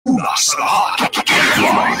una sa lahat,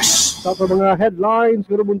 headlines. Sa mga headlines,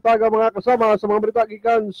 buntaga mga kasama sa mga balita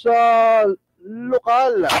gikan sa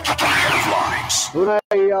lokal. Headlines.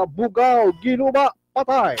 Dunay bugaw, ginuba,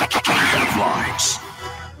 patay. Headlines.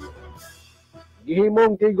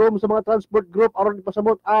 Gihimong tigom sa mga transport group aron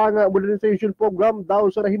ipasamot ang modernization program daw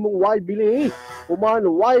sa nahimong Y bili. Human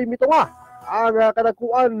Y mitunga ang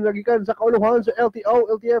kadakuan nagikan sa kauluhan sa LTO,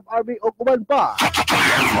 LTF, Army o kuman pa.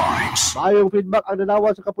 Headlines. Mayong feedback ang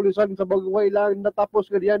nanawa sa kapulisan sa Bagway lang natapos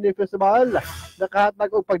nga diyan ni festival.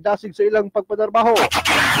 Nakahatag og pagdasig sa ilang pagpadarbaho.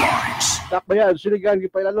 Headlines. Dakbayan, siligan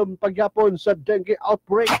gipailalom pagyapon sa dengue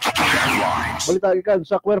outbreak. Headlines. Balita gikan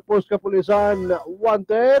sa Cuerpos Kapulisan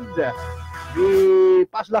wanted.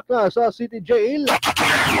 Ipaslak na sa City Jail.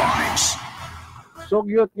 Headlines.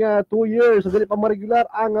 Sugyot nga 2 years sa dili pa maregular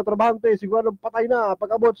ang trabahante siguro patay na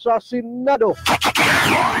pag-abot sa Senado.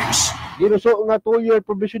 Headlines. Ginuso nga 2-year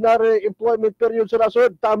probationary employment period sa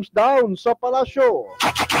nasod thumbs down sa palasyo.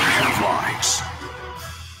 Headlines.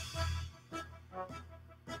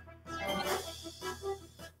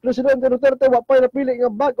 Presidente Duterte wapay napili nga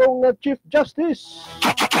bagong Chief Justice.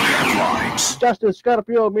 Headlines. Justice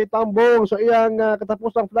Carpio may tambong sa iyang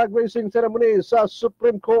katapusang flag raising ceremony sa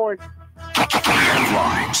Supreme Court.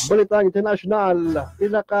 Headlines. Balitang international,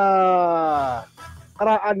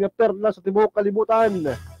 karaan nga perla sa tibuok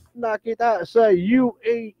kalibutan nakita sa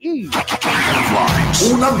UAE. Headlines.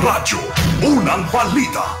 Unang radyo, unang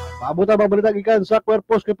balita. Pabuta mga balita gikan sa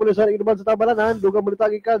Cuerpos Kapulisan inuman sa Tambalanan, dugang balita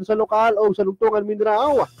gikan sa lokal o sa Dugtungan,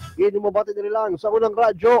 Mindanao. Ini mabati nila lang sa unang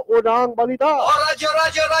radyo, unang balita.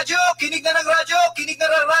 Radyo! Kinig na ng radyo! Kinig na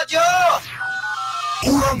ng radyo!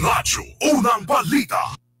 Unang radyo, unang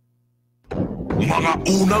balita. Mga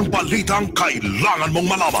unang balitang kailangan mong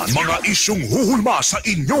malaman. Mga isyong huhulma sa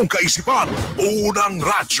inyong kaisipan. Unang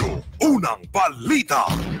radyo, unang balita.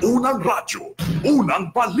 Unang radyo,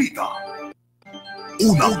 unang balita.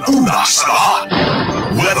 Unang-una sa lahat.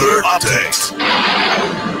 Weather update.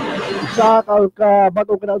 Sa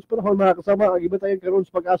bagong kanaon sa panahon mga kasama ang gibantayan karon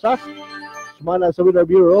sa Pag-asa. Sumala sa Weather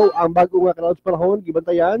Bureau ang bagong kanaon sa panahon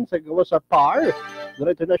gibantayan sa gawas sa PAR. The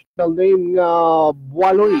international name nga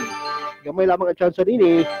Bualoy. Gamay lamang ang chance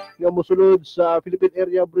nini nga mosulod sa Philippine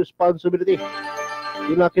Area of Responsibility.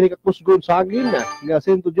 Ila kini kakusgon sa hangin nga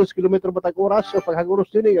 110 km matag oras o paghaguros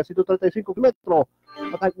dinhi nga 135 km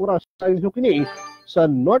matag oras sa kini sa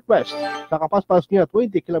northwest sa kapaspas niya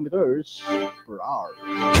 20 km per hour.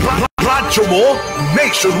 Radyo mo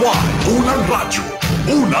nationwide. Unang radyo,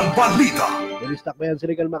 unang balita. Nilistak ba yan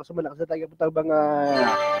siligan mga kasama nakasatay ang putang mga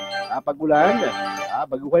pag-ulan,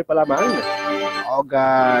 baguhay pa lamang o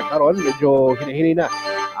karon medyo hinihini na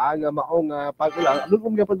ang maong pag-ulan.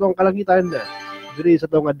 Lugom nga pa itong kalangitan diri sa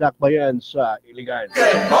itong dakbayan sa Iligan.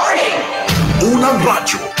 Good morning! Unang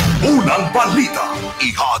radyo, unang balita.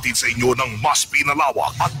 Ihatid sa inyo ng mas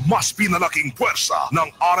pinalawak at mas pinalaking puwersa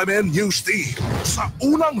ng RMN News Team sa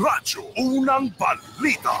unang radyo, unang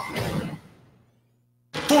balita.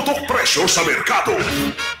 Tutok presyo sa merkado.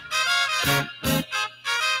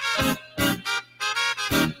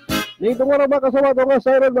 Nito nga mga kasama ito nga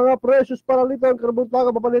siren mga precious para lito ang karbunta ka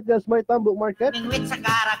papalit niya sa may Tambok Market. Minwit sa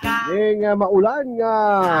karaka. Ning maulan nga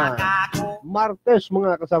Martes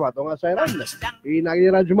mga kasama ito nga siren. Inagi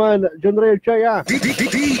Radyo man, John Ray Chaya.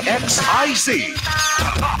 DXIC.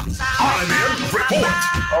 RMN Report.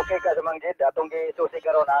 Okay ka sa mangjid, atong gisusi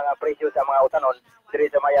karon ang presyo sa mga utanon diri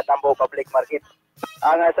sa Maya Tambo Public Market.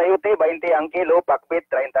 Ang sayote 20 ang kilo, pakpit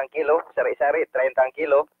 30 ang kilo, sari-sari 30 ang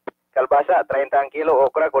kilo. Kalbasa, 30 ang kilo.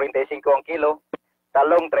 Okra, 45 ang kilo.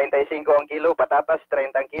 Talong, 35 ang kilo. Patatas,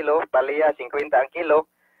 30 ang kilo. Palaya, 50 ang kilo.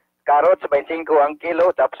 Carrots, 25 ang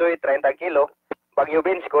kilo. Tapsoy, 30 ang kilo. Bagyo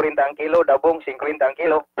beans, 40 ang kilo. Dabong, 50 ang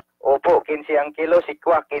kilo. Opo, 15 ang kilo.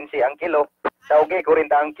 Sikwa, 15 ang kilo. Tauge, 40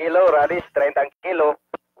 ang kilo. Radis, 30 ang kilo.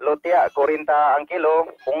 Lutia, 40 ang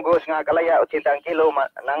kilo. Punggos nga kalaya, 80 ang kilo.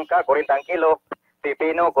 Nangka, 40 ang kilo.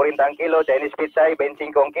 Pipino, 40 ang kilo. Chinese pizza,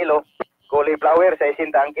 25 ang kilo. Cauliflower, 60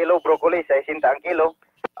 ang kilo. Broccoli, 60 ang kilo.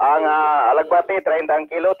 Ang alagbati, 30 ang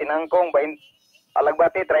kilo. Tinangkong, 20.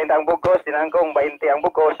 Alagbati, 30 ang bugos. Tinangkong, 20 ang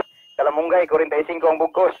bugos. Kalamunggay, 45 ang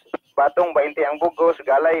bugos. Batong, 20 ang bugos.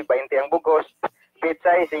 Galay, 20 ang bugos.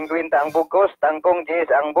 Pitsay, 50 ang bugos. Tangkong, 10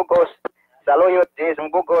 ang bugos. Saluyot, 10 ang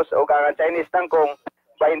bugos. O kang Chinese tangkong,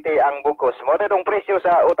 20 ang bugos. Mote itong presyo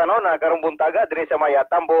sa utanon na karong buntaga diri sa Maya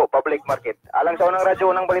Tambo Public Market. Alang sa unang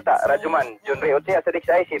radyo, unang balita, Radyo Man, John Ray Ochea sa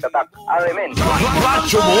DXIC, Tatak, RMN.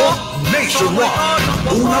 Radyo mo nationwide.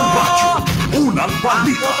 Unang radyo, unang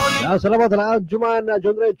balita. Salamat na Juman,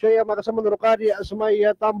 John Ray Chaya, makasama na Rukadi sa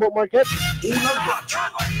Maya Tambo Market. Unang radyo,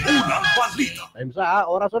 unang balita. Time sa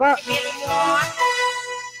oras na.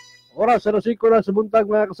 Oras sa nasiko na sa buntag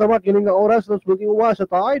mga kasama, kining nga oras na sumuting uwa sa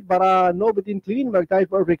Tide para no bitin clean, mag-Tide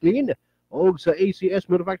Perfect Clean o sa ACS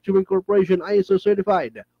Manufacturing Corporation ISO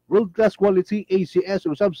Certified. World-class quality ACS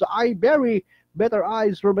usab sa iBerry. Better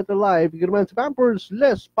eyes for better life. Girman sa Pampers,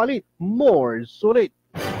 less palit, more sulit.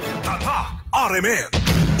 Tata, RMN,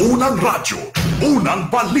 unang radyo, unang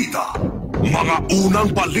balita. Mga unang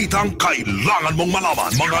balitang kailangan mong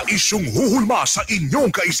malaman. Mga isyong huhulma sa inyong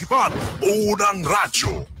kaisipan. Unang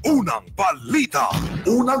radyo, unang balita.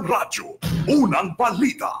 Unang radyo, unang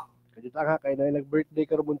balita. Kadita nga, kaya na nag-birthday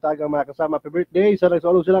karong buntaga mga kasama. Happy birthday! Sa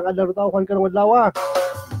nagsaulong silang adlaw tawhan karong adlaw.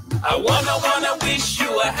 I wanna wish you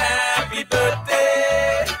a happy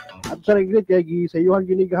birthday. At sa nag-greet kaya gisayuhan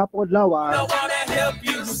ginigahapong adlaw. I wanna help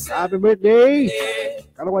you Happy birthday!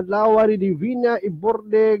 Karong adlaw ni Divina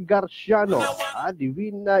Iborde Garciano.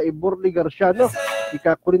 Divina Iborde Garciano.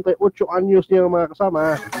 Ika 48 anyos niya mga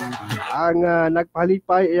kasama. Ang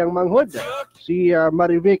nagpalipay ang manghod si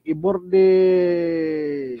Marivic Iborde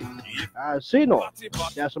Sino.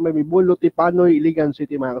 Kaya sa may Mibulo Tipanoy, Iligan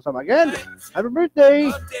City mga kasama. Again, happy birthday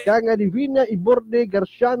kang Divina Iborde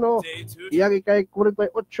Garciano. Iyang ikay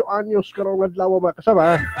 48 anyos karong adlaw mga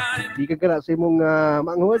kasama. Di ka na sa imong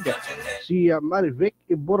manghod si Marivic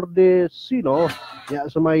Iborde Sino. Kaya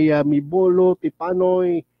sa may Mibulo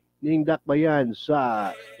Tipanoy, ning dakbayan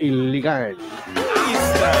sa Iligan.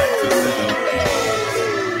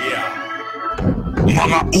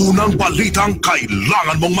 Mga unang balitang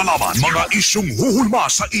kailangan mong malaman. Mga isyong huhulma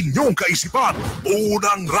sa inyong kaisipan.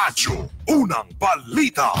 Unang radyo, unang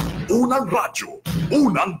balita. Unang radyo,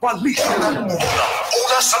 unang balita.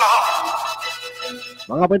 Una sa lahat.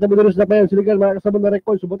 Mga pagtamidulos na bayan, siligan mga kasabon na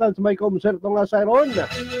record, subutan sa may konserto nga sa Iron.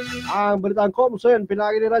 Ang balitang komsen,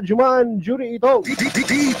 pinagi ni Radyoman, jury ito.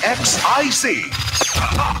 DXIC.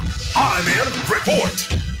 RMN Report.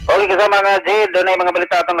 Okay, kasama nga Jay, doon ay mga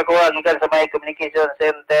balita itong nakuha gikan sa may communication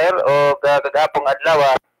center o kagapong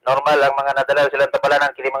adlaw. Normal ang mga nadala silang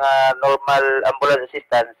tabalanan kini mga normal ambulance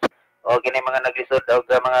assistance o kini mga naglisod o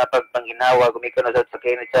mga pagpangginawa gumikan sa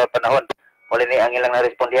kinit sa panahon. Muli ni ang ilang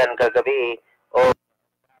narespondihan kagabi o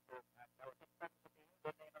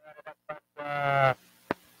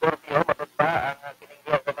Scorpio matutba ang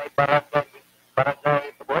kininggihan sa may barangay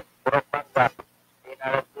Tubot, Burok Bangga.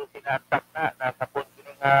 Alas 12 na antak na nasapon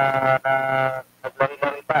kining na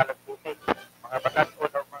naglari-lari pa alas 12. Mga batason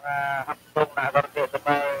o mga hapdong na agarte sa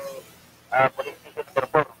may police station number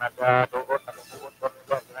 4 nagdoon ko nila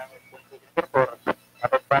sa police station number 4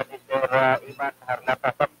 at pa ni Sir Iman Harlata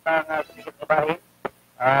samtang sa likod ng bahin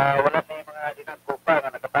wala na yung mga dinagkupa nga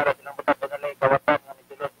nakatara silang matag na lang kawatan nga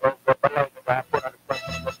misulod o gapalay na gahapon alas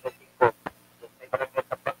 4:05. May barangay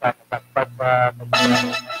tapakan natagpag pa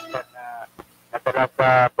na natalaga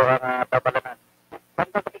po ang tabalanan.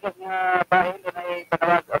 Banda katigas nga bahin doon ay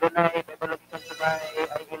panawag o doon ay pebologikan sa may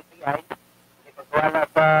ILPI. Hindi pagwala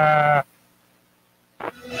sa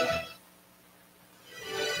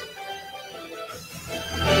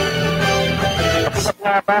katigas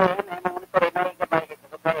nga bahin ay monitorin na yung kamay kito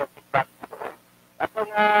sa bayo feedback. Ako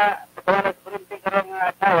nga pagwala sa kurinti karong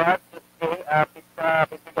tawag pizza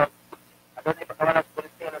 52. Doon ay pagwala sa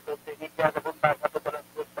kurinti alas 12 media sa buntag at alas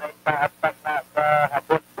 12:30 at pag na sa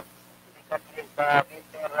hapon. Hindi sa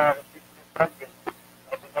Mr. Francis.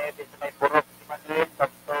 Ay pinayabin sa may Purok si Manuel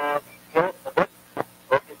Santo Nicio Sabot.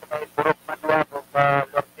 O sa may Purok Manuel o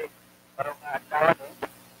Lorde. Parang adlawan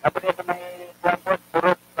Tapos sa may Guapos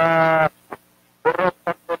Purok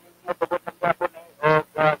Santo Nicio Sabot ng Guapon o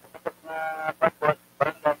sa kapag na Guapos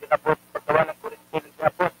barangay Dilapos pagkawalan ko rin siling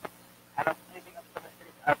Guapos. Alam ko rin ang pagkawalan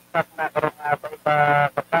at tak na karong iba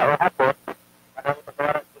pagka o hapon. Alam ko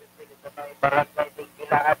pagkawalan ko rin siling sa may barangay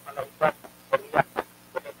Tinggilaan Malaiban. Korea.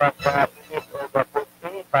 Kung pag-ilis o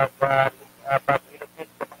pag-puti, pag-ilugin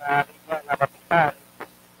sa mga linya na mapitan,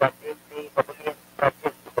 pag-ilti, pag-uliin,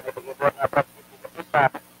 pag-ilti, pag-ilibon na pag-ilti sa kita,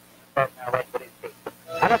 pag-away kurinti.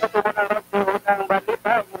 Ano sa tubo ng radyo unang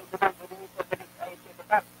balita, yung tunang kunin sa pinig ay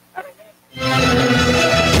sitatak.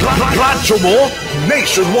 Radyo mo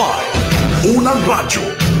nationwide. Unang radyo,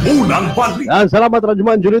 unang balita. Yan, salamat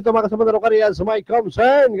Radyoman, jury ito mga kasabon na kariyan sa may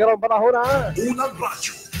komsen. Garang panahon Unang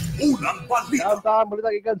radyo, unang balita. Ang balita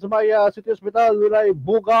ikan sa may City Hospital, nulay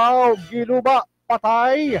bugaw, giluba,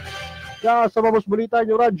 patay. Kaya sa mamos balita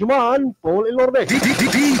nyo Radyoman, Paul Ilorde.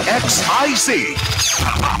 DXIC.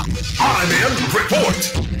 RMN Report.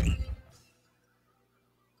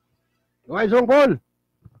 Okay, Song Paul.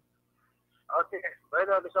 Okay.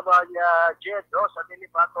 Bueno, sa mga Jed, sa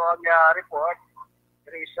nilipato ang report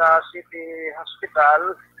dari sa City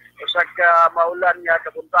Hospital, usa ka maulan nga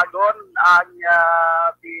kabuntagon ang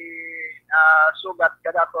sugat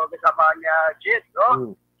kadato kasama niya Jed,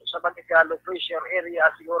 sa Balita Lucretia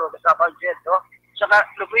area siguro kasama jet, no? Saka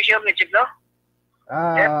Lucretia ni Chip, no?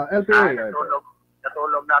 LPA.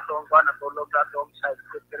 Natulog na itong sa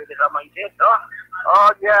security sa mga jet, no?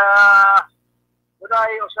 O,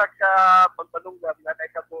 unay usak ka pagpanunggab na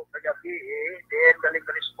naitabo kagabi, then galing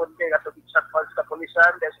responde at sa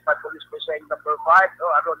kapulisan, dahil sa police precinct number 5, no?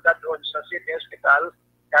 Aron doon sa City Hospital,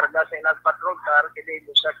 karga sa ilang patrol car, kini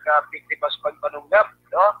usak ka biktimas pagpanunggab,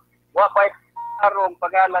 no? Wapay arong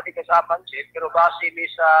pangalan ni kasapan jet, pero base ni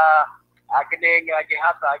sa kining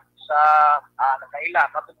gihatag sa nakaila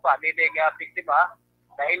katugpa nining biktima,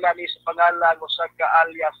 kaila ni sa pangalan usak ka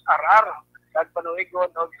alias RR,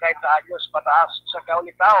 nagpanuigon og kay taanyos pataas sa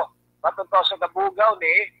kaulitaw. Matun sa kabugaw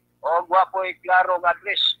ni og wapoy klaro nga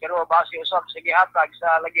address, pero base usab sa gihatag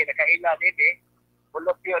sa lagi nakaila nini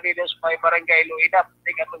Bulopyo ni sa may barangay Luinap,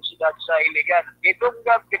 ning atong siyudad sa Iligan.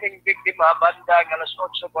 Gitunggab kining biktima bandang alas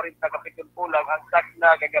 8:40 kapitong pulang ang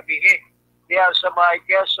takna kagabi. Diya sa may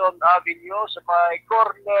Quezon Avenue, sa may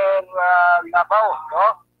corner Labaw,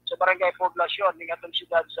 no? Sa barangay Poblasyon ning atong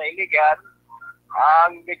siyudad sa Iligan.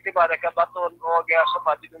 Ang biktima nakabaton o sa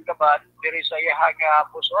madinunggaban diri sa iyang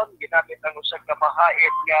puson, ginamit ang usag ka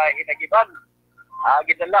mahait nga hinagiban.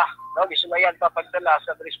 Gidala, no, gisulayan pa pagdala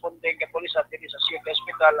sa responding kapulisan dito sa City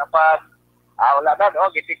Hospital apan wala na, no,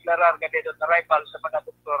 gideklarar nga dito na rival sa mga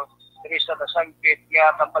doktor dito sa nasangpit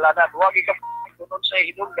nga tambalanan. Huwag ikapunod sa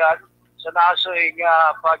hinunggan sa naasoy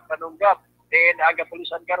nga pagpanunggab. Then ang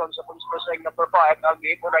kapulisan karon sa police precinct number 5 ang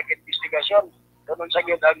ipunag investigasyon tunod sa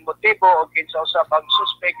gyud ang motibo o kinsa usab ang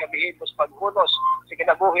suspect nga mihimos paghunos sa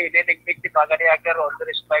kinabuhi nining biktima nga niya karon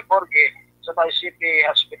diri sa may Borge sa may City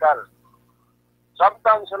Hospital.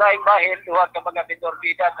 Samtang sa laing bahin, duha ka mga minor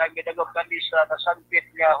de edad ang gidagop kanhi sa nasangpit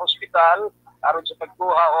nga hospital aron sa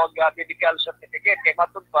pagkuha og medical certificate. Kay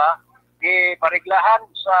matud pa, gipariglahan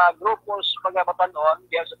sa grupos mga batanon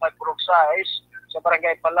diya sa pagprocess sa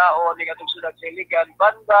barangay Palao ning atong siyudad sa Iligan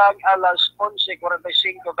bandang alas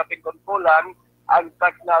 11:45 kapitong pulang ang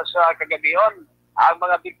takna sa kagabion. Ang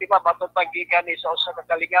mga biktima matud pa gikan sa usa ka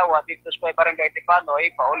kalingawan dito sa barangay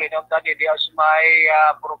Tipanoy, pauli na tani diya sa may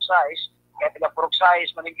process. Kaya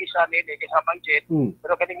taga-proxais maningisa ni kasama jet,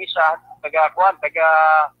 pero kaning isa taga-kuan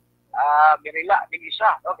Mirila ning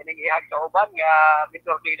isa, no, kining ihag kauban nga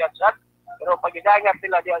minor de edad sad, pero pagidangat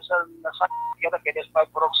nila diya sa nasakyan kay sa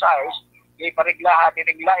proxais ipariglahan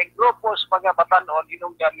ning laing grupos mga batanon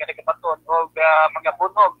hinungdan nga nagabaton og mga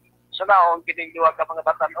punog sa naong kining duha ka mga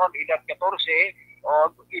batanon edad 14 o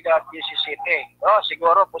edad 17. No,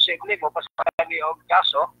 siguro posible mo pasani og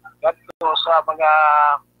kaso kadto sa mga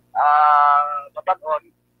batanon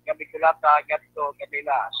nga mikulata gadto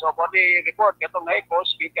kanila. So body report katong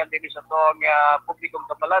naipos gikan dinhi sa tong publikong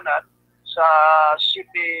tambalanan sa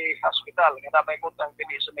City Hospital nga namay mutang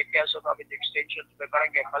dinhi sa may Quezon Avenue Extension sa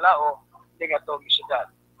barangay Palao ning atong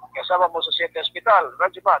siyudad. Kasama mo sa City Hospital,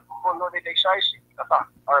 Radyo puno ni exercise kata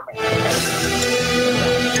Armin.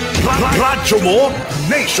 Radyo mo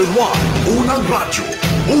nationwide. Unang radyo,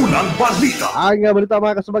 unang balita. Ang balita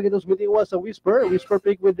mga kasabag ito sumitiwas sa Whisper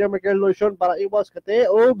Peak with Dermical Lotion para iwas kate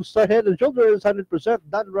o sa head and shoulders 100%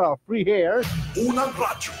 dandruff free hair. Unang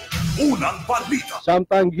radyo, unang balita.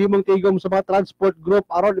 Samtang gihimong tigom sa mga transport group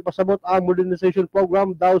aron ipasabot ang modernization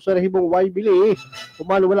program daw sa rehimong Waybili.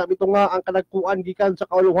 Kumano wala bito nga ang kanagkuan gikan sa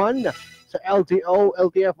kauluhan sa LTO,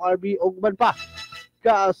 LTFRB o guban pa.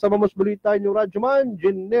 Kasama mas balita yung Radyoman,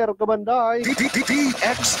 Jenner Kabanday.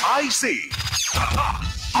 DXIC.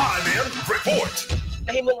 Anil Report.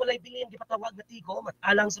 Kahimong walay bilin gipatawag na tigom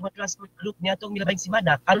alang sa mga transport group niadtong milabing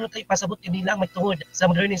semana aron kay pasabot kanilang magtungod sa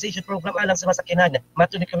modernization program alang sa masakyanan.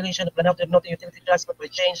 Matod ni Coalition of Mindanao Utility Transport will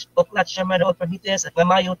change o clutch chairman o permites at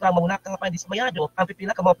mamayo ta mga kang pandismayado ang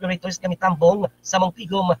pipila ka mga operators kami tambong sa mga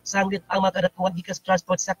tigom sanglit ang mga kadatuan gikan sa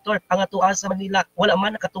transport sector ang atuan sa Manila wala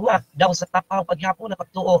man nakatunga daw sa tapaw paghapon na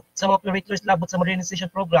pagtuo sa mga operators labot sa modernization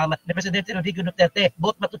program ni Presidente Rodrigo Duterte.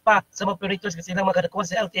 Bot matud pa sa mga operators kasi silang mga kadatuan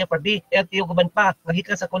sa LTFRB, LTO guban pa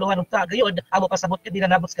gikan sa kuluhan ng tagayod ang mapasabot kanila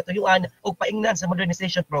nabot sa katuyuan o paingnan sa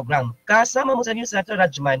modernization program. Kasama mo sa News Center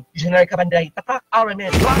Radyoman, Jenner Kabanday, Tatak RMN.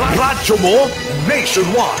 Radyo mo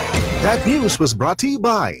nationwide. That news was brought to you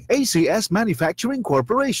by ACS Manufacturing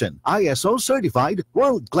Corporation, ISO certified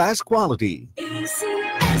world-class quality.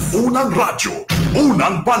 Unang radyo,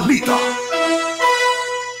 unang balita.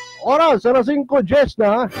 Oras, alas 5:10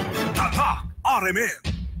 na. Tatak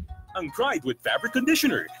RMN. Ang Pride with Fabric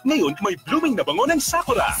Conditioner. Ngayon, may blooming na bango ng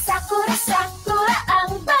Sakura. Sakura, Sakura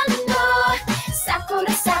ang bango. Sakura,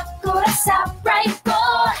 Sakura sa Pride ko.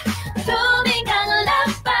 Blooming ang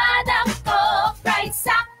labada ko. Pride,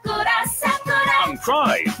 Sakura, Sakura. Ang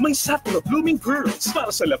Pride, may May Sakura Blooming Pearls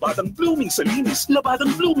para sa labadang blooming sa linis,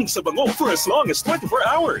 labadang blooming sa bango for as long as 24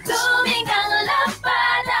 hours. Blooming ang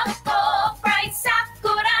labada ko, Pride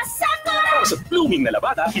Sakura, Sakura. Para sa blooming na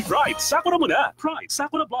labada, i-Pride Sakura mo na. Pride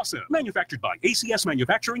Sakura Blossom, manufactured by ACS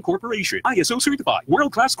Manufacturing Corporation, ISO certified,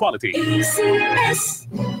 world-class quality. ACS.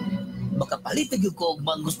 Makapalit ko og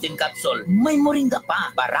mangustin capsule. May moringa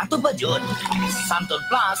pa. Barato ba yun? Santon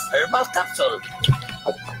Plus Herbal Capsule.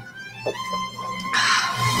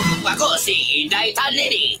 Ako si Inday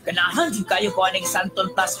Tanlady. Ganahan din kayo ko aning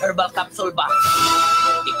Santon Plus Herbal Capsule ba?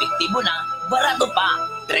 Epektibo na, barato pa.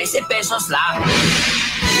 13 pesos lang.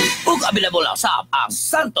 Ug available ang sa ang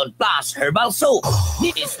Santon Plus Herbal Soap.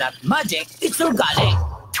 It's not magic, it's organic.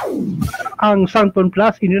 Ang Santon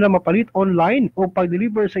Plus inyo na mapalit online o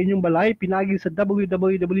pag-deliver sa inyong balay pinagi sa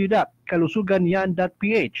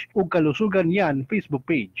www.kalusuganyan.ph o Kalusugan Yan Facebook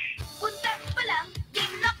page. Punta pa lang,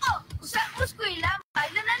 game na ko. Usa ko eskwela,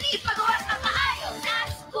 mahal na ni pagawas ang maayo. Na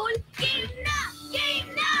school, game na! Game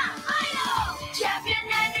na! Ayo! Champion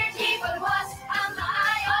Energy, pagawas ang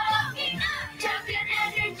maayo. Game na! Champion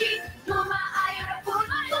Energy, lumaayo na po.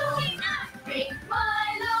 Game na! Drink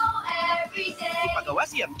Milo every day. Ipagawa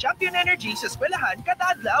siyang Champion Energy sa eskwelahan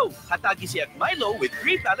kada adlaw. Hatagi siyang Milo with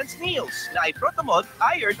 3 balanced meals na ay protamol,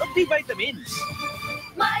 iron o D-vitamins.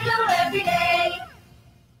 Milo every day.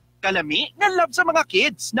 Kalami na love sa mga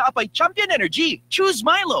kids na apay Champion Energy. Choose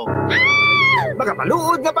Milo.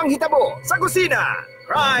 Makapaluod nga panghitabo sa kusina.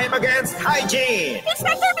 Crime against hygiene.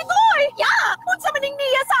 Inspector Bitoy! Yeah! Unsa maning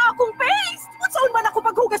niya sa akong paste? Unsaon man ako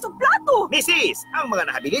paghugas og plato? Mrs., ang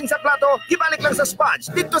mga nahabilin sa plato, gibalik lang sa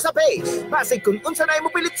sponge dito sa paste. Basig kung unsa na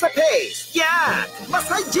mo pilit sa paste. Yeah! Mas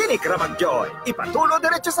hygienic ra mag-Joy. Ipatulo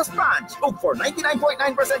diretso sa sponge. Ug for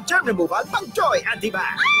 99.9% germ removal, mag-Joy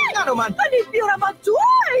Antibac. Ano man? Palimpyo ra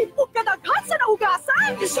mag-Joy! Ug kadaghan sa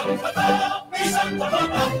naugasan! Isang patak, isang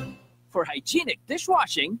patak. For hygienic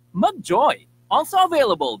dishwashing, mag-Joy. Also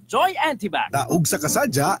available, Joy Antibac. Daog sa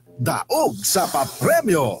kasadya, daog sa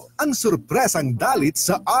papremyo. Ang surpresang dalit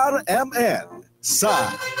sa RMN. Sa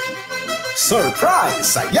Surprise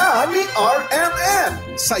Saya ni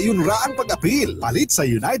RMN! Sa yunraang pag-apil, palit sa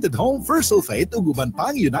United Home First Sulfate ug uban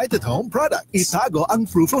pang United Home product. Itago ang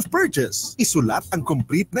proof of purchase. Isulat ang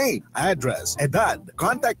complete name, address, edad,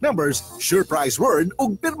 contact numbers, sure price word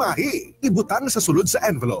ug pirmahi. Ibutang sa sulod sa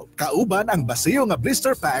envelope. Kauban ang basiyo nga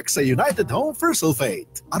blister pack sa United Home First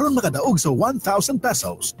Sulfate. Aron makadaog sa 1,000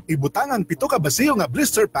 pesos, ibutang ang 7 ka basiyo nga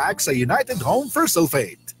blister pack sa United Home First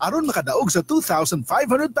Sulfate. Aron makadaog sa 2,500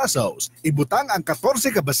 pesos, ibutang ang 14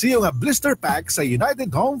 ka basiyo nga blister pack sa United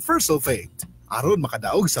Home First Sulfate. Aron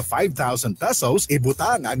makadaog sa 5,000 pesos,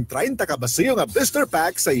 ibutang ang 30 ka basiyo nga blister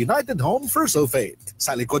pack sa United Home First Sulfate.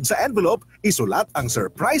 Sa likod sa envelope, isulat ang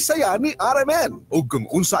surprise saya ni RMN. Ug kung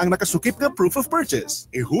unsa ang nakasukip nga proof of purchase,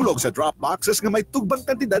 ihulog sa drop boxes nga may tugbang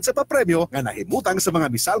kantidad sa papremyo nga nahimutang sa mga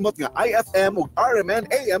misalmot nga IFM ug RMN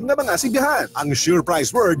AM nga mga sibihan. Ang sure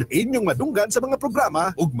price word inyong madunggan sa mga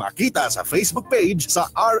programa ug makita sa Facebook page sa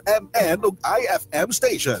RMN ug IFM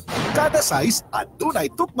station. Kada size at tunay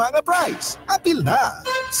tukma nga price. Apil na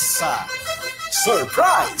sa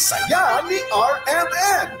Surprise Saya ni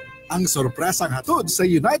RMN! Ang sorpresang hatod sa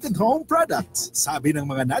United Home Products. Sabi ng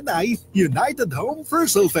mga nanay, United Home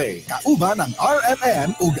First Sulfate. Kauban ang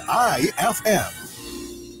RMN ug IFM.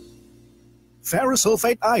 Ferrous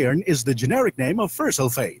sulfate iron is the generic name of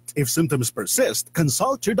fursulfate. If symptoms persist,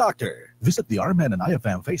 consult your doctor. Visit the RMN and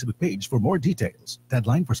IFM Facebook page for more details.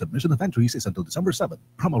 Deadline for submission of entries is until December 7.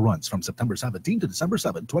 Promo runs from September 17 to December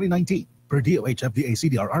 7, 2019. Per DOH FDA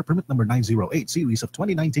CDRR Permit Number 908 Series of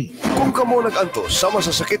 2019. Kung kamo nag-antos sa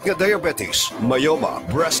masasakit nga diabetes, myoma,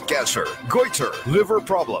 breast cancer, goiter, liver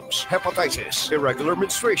problems, hepatitis, irregular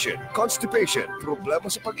menstruation, constipation, problema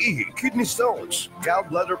sa pag-ihi, kidney stones,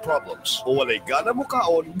 gallbladder problems, o walay gana mo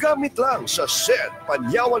kaon, gamit lang sa Sed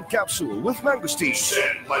Panyawan Capsule with Mangosteen.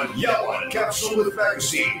 Sed Panyawan Capsule with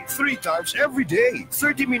Mangosteen. 3 times every day,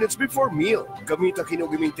 30 minutes before meal. Gamita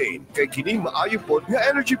kinog i-maintain kay kini maayo pod nga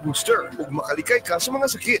energy booster. Ug makalikay ka sa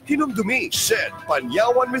mga sakit, hinumdumi. Sed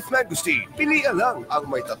Panyawan with Mangosteen. Piliya lang ang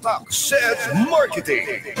may tatak. Sed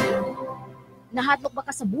Marketing. Nahatlok ba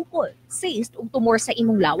ka sa bukol, cyst ug tumor sa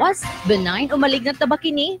imong lawas? Benign o malignant na ba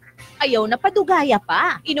kini? Ayaw na padugaya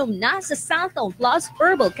pa. Inom na sa Santon Plus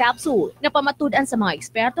Herbal Capsule. Napamatud-an sa mga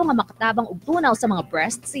eksperto nga makatabang og tunaw sa mga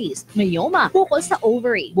breast cyst, myoma, bukol sa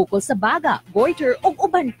ovary, bukol sa baga, goiter ug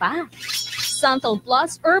uban pa. Santon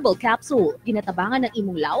Plus Herbal Capsule. Ginatabangan ng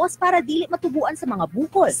imong lawas para dili matubuan sa mga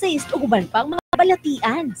bukol, cyst o uban pang mga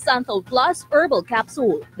balatian. Santon Plus Herbal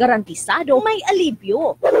Capsule. Garantisado may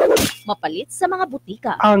alibyo. Mapalit sa mga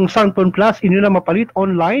butika. Ang Santon Plus inyo na mapalit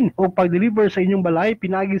online o pag-deliver sa inyong balay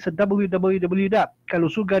pinagi sa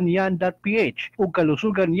www.kalusuganyan.ph o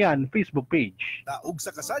Kalusugan Yan Facebook page. Daog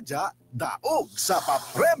sa kasadya, daog sa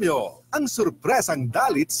papremyo. Ang surpresang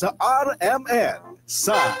dalit sa RMN.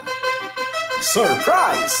 Sa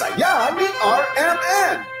Surprise Saya ni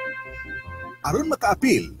RMN. Aron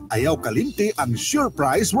makaapil, ayaw kalimti ang sure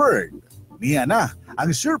prize word. Niya na,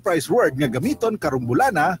 ang sure prize word nga gamiton karong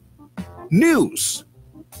bulana, news.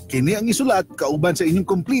 Kini ang isulat kauban sa inyong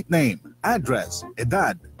complete name, address,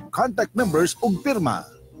 edad, contact numbers ug pirma.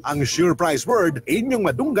 Ang sure prize word inyong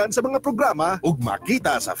madunggan sa mga programa ug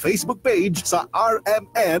makita sa Facebook page sa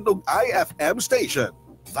RMN ug IFM station.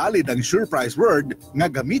 Valid ang sure prize word nga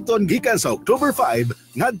gamiton gikan sa October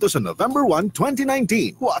 5 ngadto sa November 1,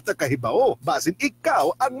 2019. Wata kahibao, basin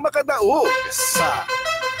ikaw ang makadaog sa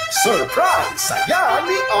Surprise Saya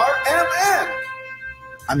ni RMN.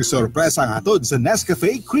 Ang sorpresa nga hatod sa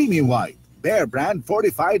Nescafe Creamy White, Bear Brand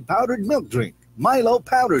Fortified Powdered Milk Drink, Milo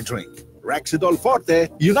Powder Drink, Rexidol Forte,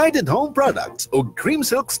 United Home Products ug Cream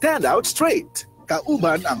Silk Standout Straight.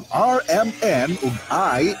 Kauban ang RMN ug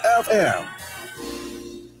IFM.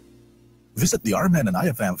 Visit the RMN and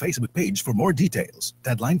IFM Facebook page for more details.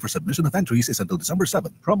 Deadline for submission of entries is until December 7.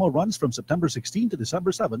 Promo runs from September 16 to December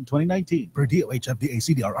 7, 2019. Per DOH FDA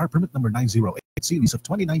CDRR permit number 908 series of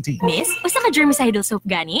 2019. Miss, usa ka germicidal soap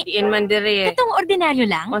gani? Diin man dire. Katong ordinaryo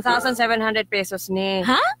lang? 1,700 pesos ni.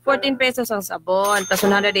 Ha? 14 pesos ang sabon, plus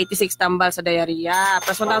 186 tambal sa diarrhea,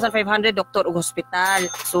 plus 1,500 doktor ug hospital.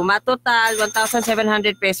 Suma total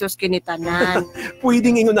 1,700 pesos kinitanan.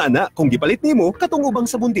 Pwedeng ingon na kung gipalit nimo katong ubang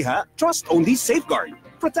sabon diha, trust only Safeguard.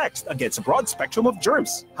 Protects against a broad spectrum of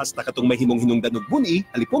germs. Hasta katong may himong hinungdan og buni,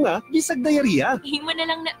 alipunga, bisag diarrhea. Himo na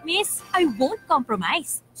lang na, miss. I won't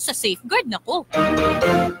compromise. Sa Safeguard na ko.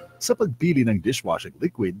 Sa pagpili ng dishwashing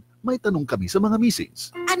liquid, may tanong kami sa mga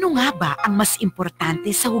misis. Ano nga ba ang mas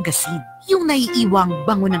importante sa hugasin? Yung naiiwang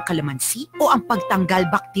bango ng kalamansi o ang pagtanggal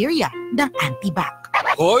bakterya ng antibac?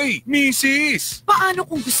 Hoy, misis! Paano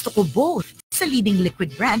kung gusto ko both? Sa leading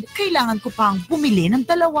liquid brand, kailangan ko pang bumili ng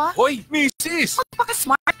dalawa? Hoy, misis!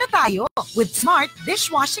 Magpaka-smart na tayo with Smart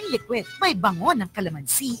Dishwashing Liquid. May bango ng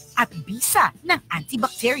kalamansi at bisa ng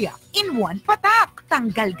antibacteria in one patak.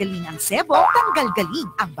 Tanggal galing ang sebo, tanggal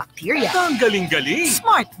galing ang bakterya. Tanggaling-galing!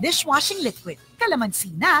 Smart Dishwashing Liquid.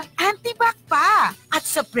 Kalamansi na, antibac pa. At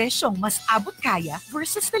sa presyong mas abot kaya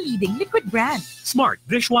versus the leading liquid brand. Smart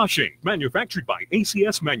Dishwashing, manufactured by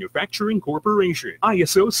ACS Manufacturing Corporation.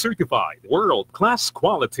 ISO certified, world-class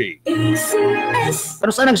quality. ACS. Pero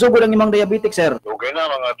saan nagsugod ang imong diabetic, sir? Okay na,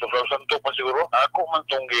 mga 2002 pa siguro. Ako man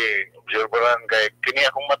itong gi-observeran kay kini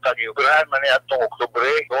akong mata, gi-operahan man niya itong Oktubre,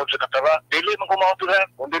 tungkol sa katara. Dili man ko ma-operahan.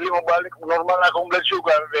 Kung dili mo balik, normal na akong blood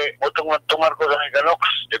sugar, tungar ko sa Meganox.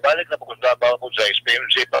 Di balik na pagkundaba ko sa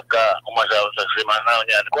SPMC pagka umasawa sa semana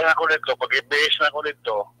niya. Kung ako nito, pag i-base na ako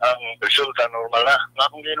nito, ang resulta normal na. Nga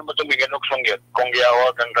kung gano'n mo itong Meganox mangyat, kung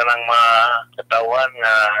giawag ang kanang mga katawan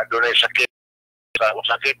na doon ay sakit,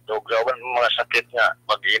 sakit o gawan mga sakit nga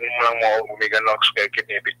pag-inom lang mo Meganox kay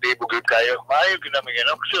kinibitibo gud kayo maayo gid na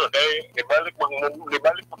Meganox yun kay nibalik pag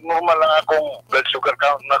normal lang akong blood sugar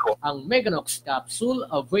count nako. Ang Meganox capsule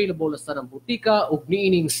available sa tanang butika ug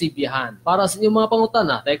niining sibiyahan. Para sa inyong mga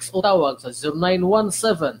pangutana, text o tawag sa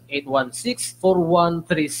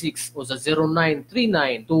 0917-816-4136 o sa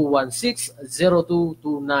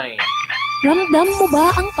 0939-216-0229. Ramdam mo ba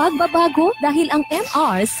ang pagbabago? Dahil ang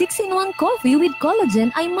MR 6-in-1 Coffee with Collagen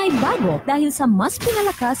ay may bago dahil sa mas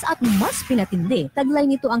pinalakas at mas pinatindi. Taglay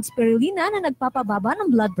nito ang spirulina na nagpapababa ng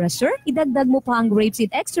blood pressure. Idagdag mo pa ang grapeseed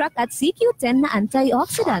extract at CQ10 na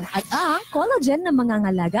antioxidant at ang collagen na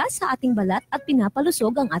mangangalaga sa ating balat at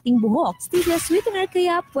pinapalusog ang ating buhok. Stevia sweetener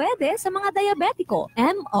kaya pwede sa mga diabetiko.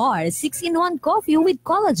 MR 6-in-1 Coffee with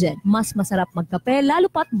Collagen. Mas masarap magkape lalo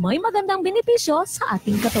pat may magandang benepisyo sa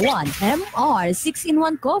ating katawan. MR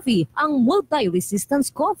 6-in-1 Coffee, ang multi-resistance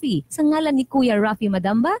coffee. Sa ngalan ni Kuya Rafi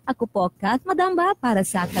Madamba, ako po Kat Madamba para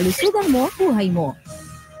sa kalusugan mo, buhay mo.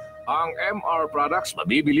 Ang MR products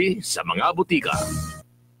mabibili sa mga butika.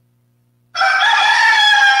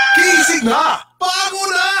 Kisig na! Bago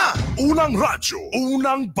na! Unang radyo,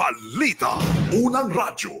 unang balita. Unang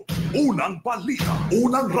radyo, unang balita.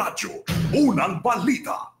 Unang radyo, unang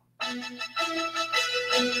balita.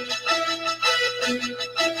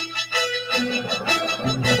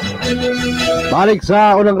 Balik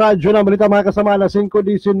sa unang radyo ng balita mga kasama na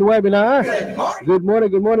 5:19 na. Good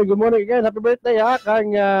morning again. Happy birthday ha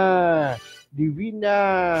kang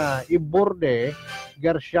Divina Iborde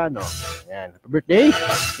Garciano. Yan, happy birthday.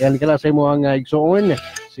 Yan kala sa imo ang igsoon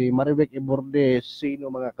si Maribek Iborde,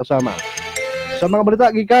 sino mga kasama. Sa mga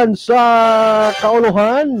balita gikan sa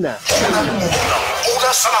kauluhan.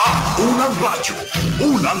 Una sa lahat, unang radyo,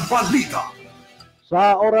 unang balita.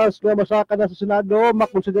 Sa oras na masaka na sa Senado,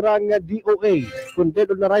 makonsidera nga DOA kung dead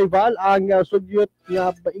on arrival ang sugyot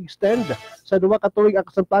nga pa-extend sa 2 ka tuig ang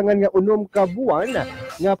kasamtangan nga 6 ka buwan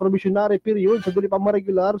nga probationary period sa dili pa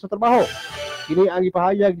maregular sa trabaho. Kini ang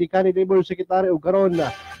ipahayag ni kanhi Labor Secretary ug karon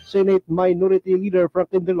Senate Minority Leader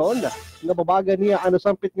Franklin Drilon nga babaga niya ang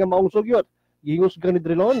nasampit nga maong sugyot. Gihusgan ni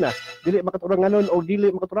Drilon dili makaturanganon o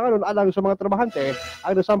dili makaturanganon alang sa mga trabahante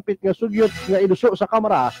ang nasampit nga sugyot nga iduso sa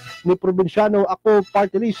Kamara ni Probinsyano Ako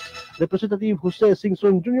Party List Representative Jose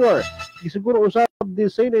Singson Jr. Gisiguro usab ni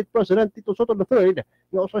Senate President Tito Soto III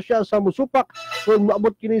nga usa siya sa musupak kung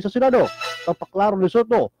maabot kini sa Senado. Papaklaro ni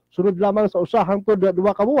Soto, sunod lamang sa usa hangtod 2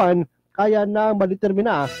 ka buwan kaya na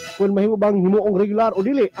madetermina kung mahimo bang himuong regular o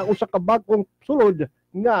dili ang usa ka bag-ong sulod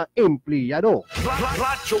nga empleyado.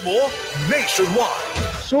 Radyo mo nationwide.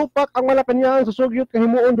 Supak ang Malacañang sa sugyot nga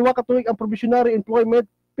himuon 2 ka tuig ang probationary employment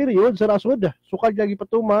period sa rasod. Sukad nga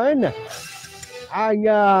gipatuman ang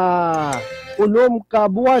 6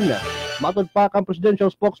 ka buwan. Matod pa kang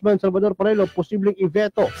Presidential Spokesman Salvador Parelo, posibleng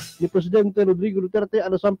iveto ni Presidente Rodrigo Duterte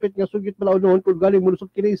ang nasampit nga sugyot malaunon kung galing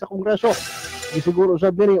mulusot kini sa Kongreso. Gisiguro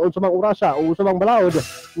usab nini unsa mang orasa o unsa mang balaod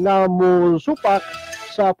nga musupak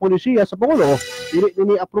sa polisiya sa Pangulo, dili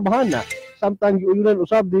nini aprubahan na. Samtang giuyunan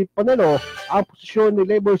usab ni Panelo ang posisyon ni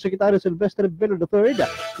Labor Secretary Silvestre Bello III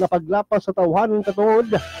na paglapas sa tawhanon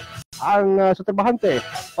katuod ang sa trabahante,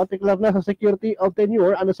 partikular na sa security of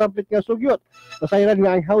tenure ang nasampit nga sugyot. Nasayran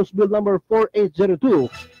nga ang House Bill number 4802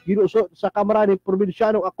 ginuso sa Kamara ni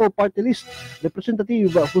Probinsyano Ako Party List Representative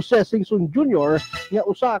Jose Singson Jr. nga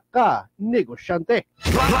usa ka negosyante.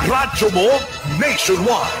 Radyo mo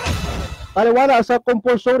nationwide. Taliwana sa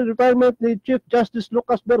compulsory retirement ni Chief Justice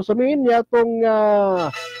Lucas Bersamin yatong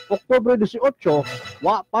Oktubre 18,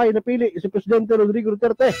 wa pa'y napili si Presidente Rodrigo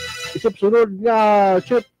Duterte isip sunod nga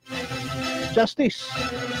Chief Justice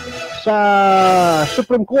sa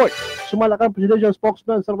Supreme Court. Sumalakang Presidential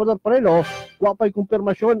Spokesman Salvador Parelo, wa pa'y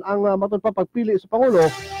kumpirmasyon ang matod pa pagpili sa Pangulo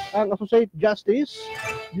ang Associate Justice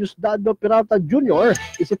Diosdado Peralta Jr.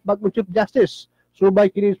 isip bagong Chief Justice.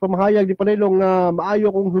 Subay kini pamahayag ni Panelo nga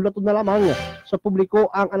maayo kung hulaton na lamang sa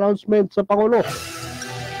publiko ang announcement sa Pangulo.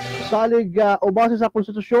 Salig o base sa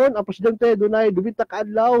konstitusyon, ang presidente dunay 20 ka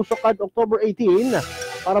adlaw sukad October 18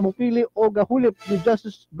 para mopili o gahulip ni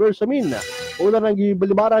Justice Bersamin. Una nang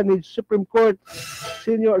gibalibaran ni Supreme Court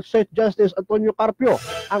Senior Associate Justice Antonio Carpio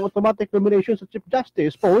ang automatic nomination sa Chief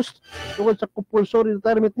Justice post tungkol sa compulsory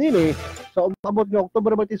retirement nini sa umabot nga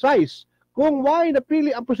October 26. Kung why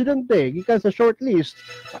napili ang presidente gikan sa shortlist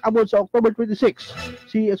abot sa October 26,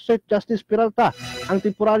 si Associate Justice Peralta ang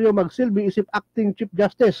temporaryo magsilbi isip acting Chief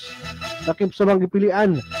Justice. Nakip sa mga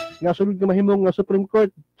gipilian nga sunod nga mahimong nga Supreme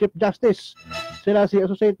Court Chief Justice. Sila si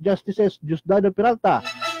Associate Justices Diosdado Peralta,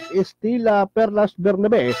 Estila Perlas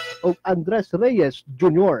Bernabe ug Andres Reyes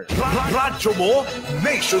Jr. Radyo mo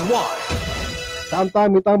nationwide.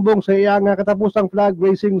 Samtang mitambong sa iyang katapusang flag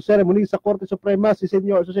raising ceremony sa Korte Suprema si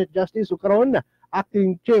Senior Associate Justice karon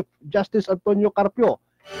Acting Chief Justice Antonio Carpio.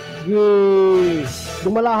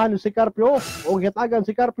 Dumalahan si Carpio o gitagan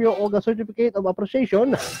si Carpio og Certificate of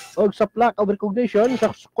Appreciation o sa plaque of recognition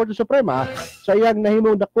sa Korte Suprema sa iyang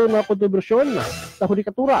nahimong dako nga kontribusyon sa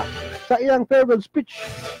hudikatura. Sa iyang farewell speech,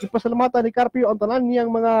 ipasalamatan ni Carpio ang tanan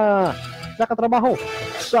niyang mga nakatrabaho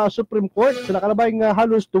sa Supreme Court sa nakalabay nga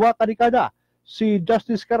halos 2 ka dekada. Si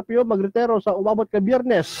Justice Carpio magretiro sa umabot ka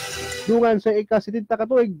Biyernes dungan sa ika-70 ka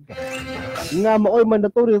tuig nga maoy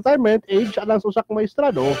mandatory retirement age alang sa usa ka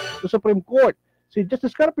maestrado sa Supreme Court. Si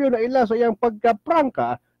Justice Carpio na ila sa iyang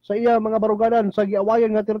pagkaprangka sa iyang mga baruganan sa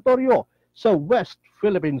giawayan nga teritoryo sa West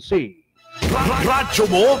Philippine Sea. Radyo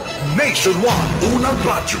mo nationwide. Unang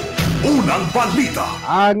radyo, unang balita.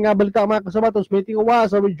 Ang balita mga kasabatos may tingawa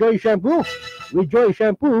sa Rejoice Shampoo. Rejoice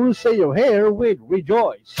Shampoo, say your hair with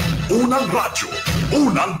Rejoice. Unang radyo,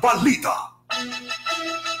 unang balita.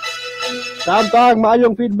 Samtang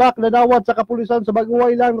maayong feedback na dawat sa kapulisan sa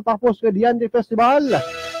Baguay lang natapos ng Diande Festival.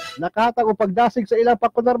 Nakahatag o pagdasig sa ilang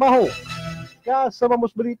pagkonarbaho. Kasama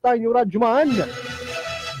mos balita yung Radyoman,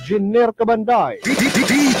 Jenner Cabanday.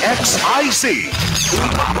 DXIC.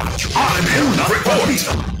 Unang report.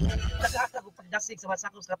 dasig sa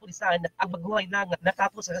masakos na pulisan ang maghuhay lang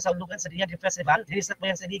natapos sa kasaulugan sa Diyan Festival dinisak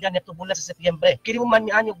mayan sa ligan nitong bulan sa Setyembre. Kini mo man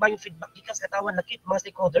nianyog ba yung feedback gikan sa katawan lakip mga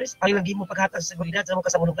stakeholders ang ilang gimo paghatag sa seguridad sa mga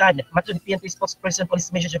kasaulugan. Matud ni PNP spokesperson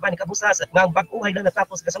Police Major Giovanni Cabusas nga ang bag-uhay lang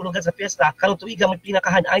natapos sa kasaulugan sa fiesta karong tuiga may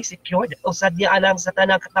pinakahan ay secured o sadya alang sa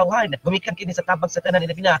tanang katawhan. Gumikan kini sa tabang sa tanan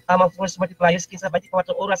nila bina amang force multipliers kinsa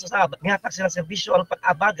 24 oras usab nihatag silang serbisyo aron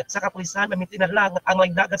pag-abag sa kapulisan mamintinar lang ang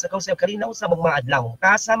mga dagat sa kausay kalinaw sa mga adlaw.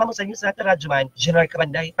 Kasama mo sa news natin Radyoman General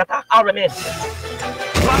Kabanday Tatak Aramen.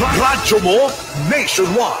 Radyo mo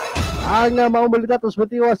nationwide. Ang maumalita at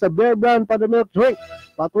matiwa sa Bear Brand Milk Drink.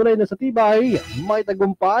 Patuloy na sa tibay, may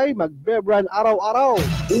tagumpay, mag-Bear Brand araw-araw.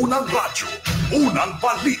 Unang radyo, unang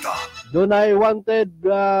balita. Doon ay wanted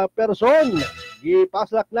person.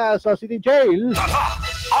 Ipaslak na sa City Jail.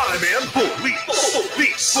 RMN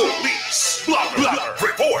Police Blogger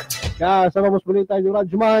Report. Kasama mas balita yung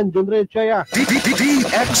Radyoman, John Ray Chaya.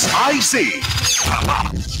 DXIC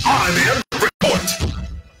RMN Report.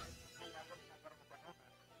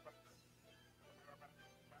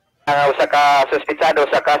 Usa ka suspitsado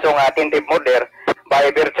sa kasong attempted murder by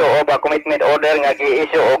virtue of a commitment order nga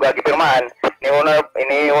gi-issue o gipirmahan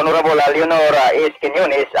ni Honorable Leonor S.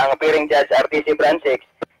 Quiñones ang appearing judge RTC Branch 6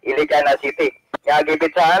 Iligan City. Nga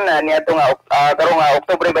gipitsahan niadto nga karong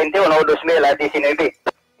Oktubre 21, 2019.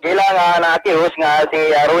 Gila nga na-accuse nga si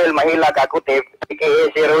Ruel Mahila Kakutib, aka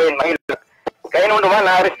si Ruel Mahila. Kaya nung naman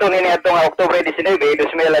na-aresto ni niadto nga Oktubre 19,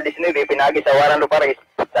 2019 pinagi sa Warren Lupares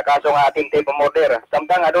sa kaso nga attempted murder.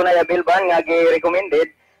 Samtang adunay bill ban nga gi-recommended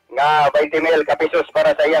nga 20 mil kapisos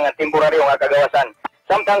para sa iyang temporaryo nga kagawasan.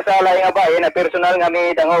 Samtang sa laing nga bahin na personal nga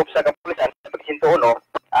may dangop sa kapulisan sa pagsinto uno,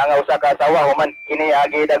 ang usa ka asawa human kini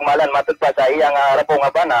agi dagmalan matud pa sa iyang rapo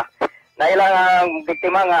nga bana na ilang ang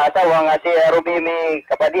biktima nga asawa nga si Rubimi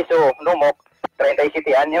Capadiso Numok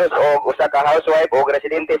 37 anyos o usa ka housewife o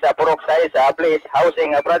residente sa Puroksay sa Place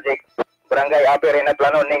Housing Project Barangay Apirin at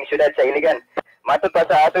Plano ning siyudad sa Iligan. Matud pa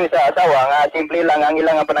sa ato sa asawa nga simple lang ang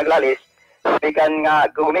ilang panaglalis bikan nga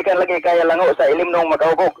gumikan lagi kaya lango sa ilimnong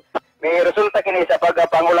magahubog. May resulta kini sa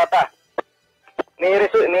pagpangulata. May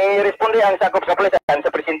responde ang sakop sa pulisan sa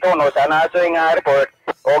presinto no sa nasoy nga report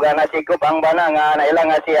o ga nasikop ang bana nga nailang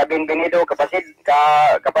nga si Benvenido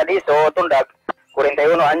Capadiso Tundag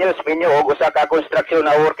 41 anyos pinyo og usa ka construction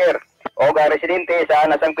na worker o ga residente sa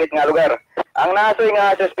nasangpit nga lugar. Ang nasoy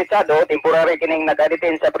nga suspitsado temporary kining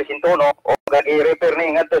nakadetain sa presinto no o ga gi-refer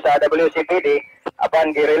ni ngadto sa WCPD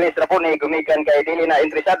apan gi-release ra po ni gumikan kay dili na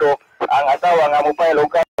interesado ang asawa nga mobile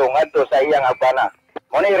og kaso ngadto sa iyang bana.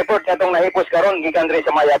 Muna report na itong nahipos karon gikan diri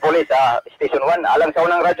sa Maya Police sa Station 1 alang sa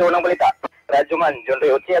unang radyo ng balita. Radyoman John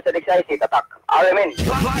Ray Utsia sa DXIC Tatak. Amen.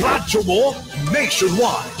 Radyo mo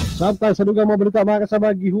nationwide. Samtang sa dugang mga balita mga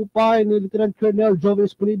kasama, gihupay ni Lieutenant Colonel Joven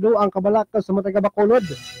Espinido ang kabalakas sa Matay Bacolod.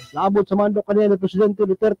 Naabot sa mando kanina ni Presidente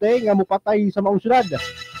Duterte nga mupatay sa maong syudad.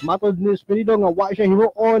 Matod ni Espinido nga wa siya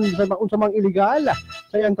himuon sa maong samang illegal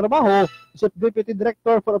sa iyang trabaho sa Deputy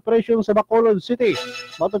Director for Operations sa Bacolod City.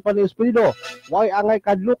 Matod pa ni Espinido, way angay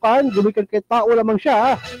kadlukan, gumikan kay tao lamang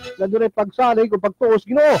siya na dunay pagsalig o pagtuos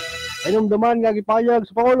Ginoo. Inumduman nga gipayag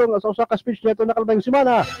sa Pangulong sa usa ka speech nito nakalabang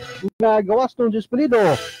semana nga gawas ng Espinido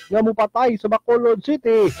nga mupatay sa Bacolod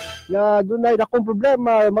City nga dunay dakong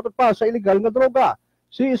problema matod pa sa illegal nga droga.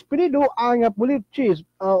 Si Espinido ang police chief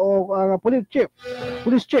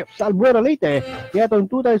sa Albuera Leyte niadtong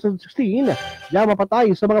 2016 nga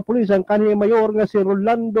mapatay sa mga pulis ang kanhing mayor nga si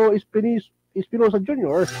Rolando Espinosa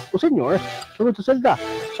Jr. o Senior sunod sa selda.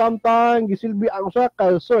 Samtang gisilbi ang usa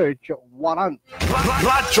ka search warrant.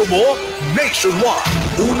 Radyo mo nationwide.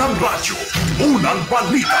 Unang radyo, unang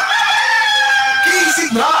balita.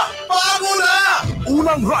 Kisig na, bago na!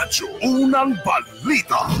 Unang radyo, unang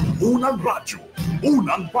balita. Unang radyo,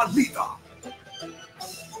 unang balita.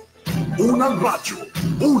 Unang radyo,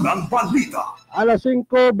 unang balita. Alas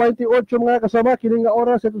 5:28 mga kasama, kining nga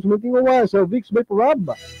oras sa tumitingawa sa Vicks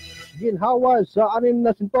Vaporub. Ginhawa sa anim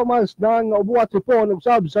na sintomas ng ubuat sipon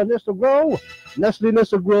usab sa Nesto Grow. Nestle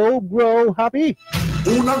Nesto Grow, grow happy.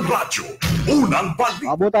 Unang radyo, unang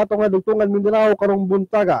balita. Abot ato nga Dugtungan Mindanao karong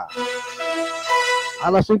buntaga.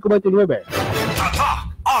 Alas 5:29. Tata,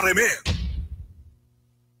 RMN.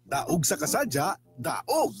 Daog sa kasadya,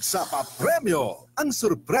 daog sa papremyo. Ang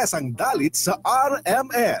surpresang dalit sa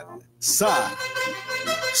RMN. Sa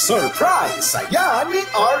Surprise! Saya ni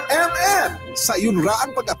RMN! Sa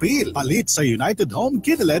yunraan pag-apil, palit sa United Home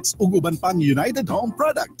Kinelets ug uban pang United Home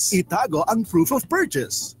products. Itago ang proof of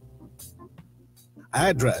purchase.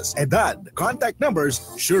 address, edad, contact numbers,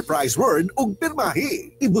 sure price word ug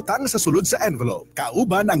pirmahi. Ibutang sa sulod sa envelope.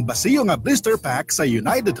 Kauban ang basiyo nga blister pack sa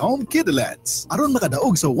United Home Kidulets. Aron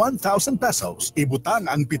makadaog sa 1,000 pesos, ibutang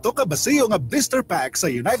ang 7 ka basiyo nga blister pack sa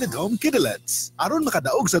United Home Kidulets. Aron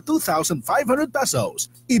makadaog sa 2,500 pesos,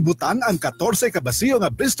 ibutang ang 14 ka basiyo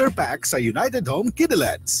nga blister pack sa United Home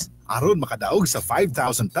Kidulets. Aron makadaog sa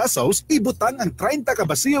 5,000 pesos, ibutang ang 30 ka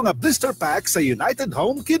basiyo nga blister pack sa United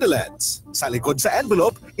Home Kidulets. Sa likod sa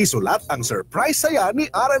envelope, isulat ang surprise saya ni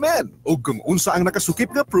RMN. Ug kung unsa ang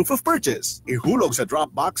nakasukip nga proof of purchase, ihulog sa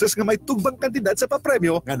drop boxes nga may tugbang kantidad sa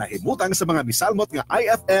papremyo nga nahimutang sa mga misalmot nga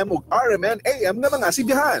IFM ug RMN AM nga mga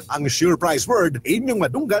sibihan. Ang sure price word inyong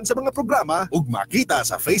madunggan sa mga programa ug makita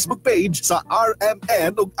sa Facebook page sa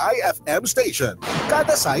RMN ug IFM station.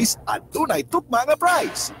 Kada size at tunay tugma nga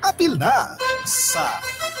price. Apil na sa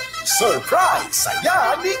surprise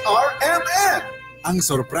saya ni RMN. Ang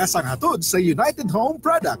sorpresang hatod sa United Home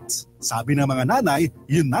Products. Sabi ng mga nanay,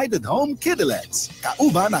 United Home Kidulets.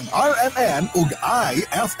 Kauban ang RMN ug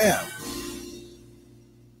IFM.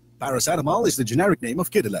 Paracetamol is the generic name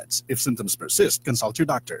of Kidulets. If symptoms persist, consult your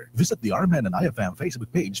doctor. Visit the RMN and IFM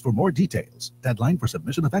Facebook page for more details. Deadline for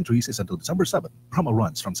submission of entries is until December 7. Promo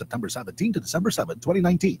runs from September 17 to December 7,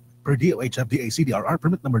 2019. Per DOH FDA CDRR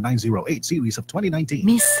permit number 908 series of 2019.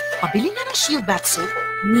 Miss, pabili na ng Shield Bath Soap.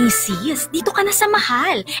 Sis, dito ka na sa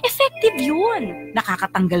mahal. Effective yun.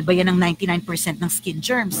 Nakakatanggal ba yan ng 99% ng skin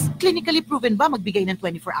germs? Clinically proven ba magbigay ng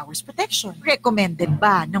 24 hours protection? Recommended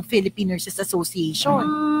ba ng Philippine Nurses Association?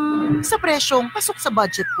 Sa presyong pasok sa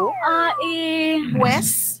budget ko?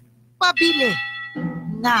 Wes, pabili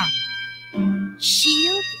na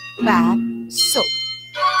Shield Bath Soap.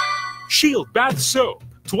 Shield Bath Soap.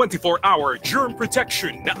 24-hour germ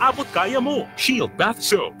protection na abot kaya mo. Shield Bath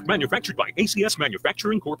Soap. Manufactured by ACS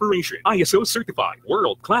Manufacturing Corporation. ISO certified.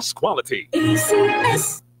 World-class quality.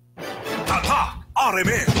 ACS. Tata,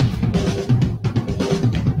 RMN.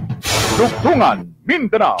 Dugtungan,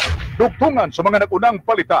 Mindanao. Dugtungan sa mga nagunang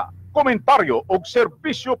balita, komentaryo o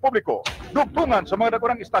serbisyo publiko. Dugtungan sa mga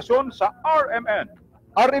nagunang istasyon sa RMN.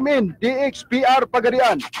 RMN DXPR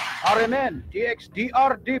Pagadian, RMN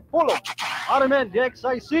DXDR Dipolog, RMN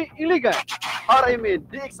DXIC Iligan, RMN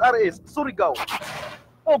DXRS Surigao.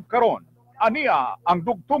 O karon, aniya ang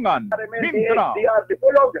Dugtungan, Mindanao. DXDR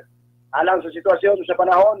Dipolog, alang sa sitwasyon sa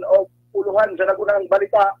panahon o puluhan sa nagunang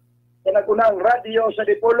balita, sa nagunang radyo sa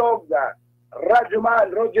Dipolog, Radyo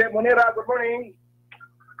Man, Roger Monera, good morning.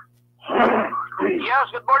 Yes,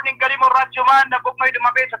 good morning kanimo Radyo Man. Nabugnoy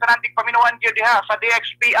dumapit sa tananting paminuan gyud diha sa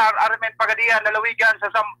DXPR RMN Pagadian lalawigan sa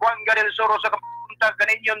Zamboanga del Sur sa kapuntag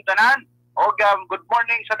kaninyon tanan. Og good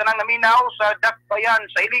morning sa tanang naminaw sa Dakbayan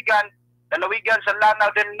sa Iligan, lalawigan sa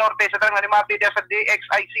Lanao del Norte sa tanang animati diha sa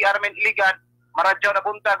DXIC RMN Iligan. Maradyaw na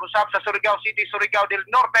buntag usab sa Surigao City, Surigao del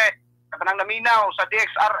Norte. Sa tanang naminaw sa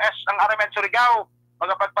DXRS ang RMN Surigao.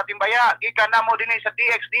 Mga pagpatimbaya gikan namo dinhi sa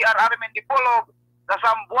DXDR RMN Dipolog sa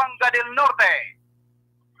Zamboanga del Norte.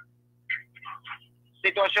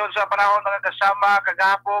 Sitwasyon sa panahon mga kasama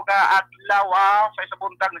kagapo ka adlaw sa isang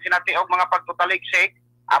buntag na sinati og mga pagtutaligsik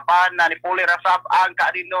apan na nipuli rasab ang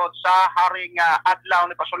kaadinot sa haring adlaw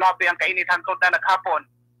ni pasulabi ang kainit hangtod na naghapon.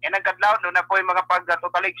 Nagkadlaw no na po'y mga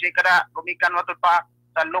pagtutaligsik kada gumikan matud pa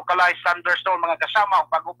sa localized thunderstorm mga kasama ug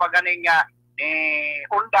pagupaganing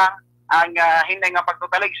undang ang hinay nga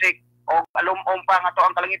pagtutaligsik o alumom pa nga to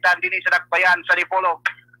ang kalangitan dinhi sa Dakbayan sa Dipolog.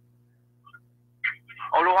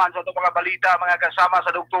 Uluhan sa ito mga balita mga kasama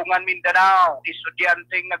sa Dugtungan, Mindanao,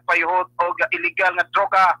 estudyanteng nagpayhot o illegal nga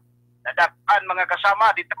droga nadakan mga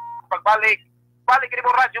kasama dito pagbalik. Balik ni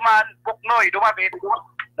mo Radyo Man, Buknoy, dumapit.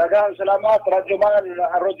 Daghang salamat Radyo Man,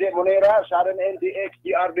 Roger Monera sa RMN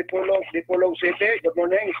DXDR Dipolog, Dipolog City. Good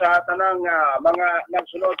morning sa tanang mga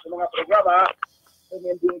nagsunod sa mga programa.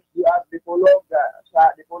 RMN DXDR Dipolog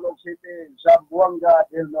sa Dipolog City, Zamboanga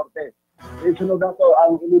del Norte. Isunod na ito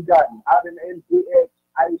ang Iligan, RMN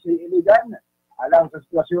DXIC Iligan. Alang sa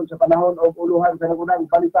sitwasyon sa panahon o uluhan sa nagunang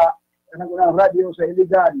balita, sa nagunang radyo sa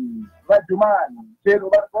Iligan. Radyo Man, Sir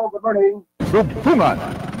Marco, good morning. Dugtungan,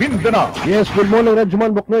 Mindanao. Yes, good morning Radyo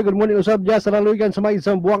Man Buknoy, good morning usab diya sa lalawigan sa may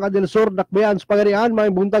Zamboanga del Sur, Dakbayan sa Pagadian,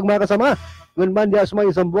 may buntag mga kasama. Good man diya sa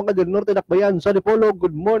may Zamboanga del Norte, Dakbayan sa Dipolog,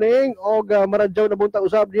 good morning. Og maradyaw na buntag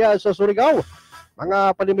usab diya sa Surigao.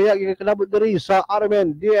 Mga panimaya gikalabot diri sa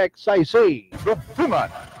RMN DXIC.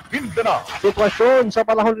 Dugtungan, Mindanao. Sitwasyon sa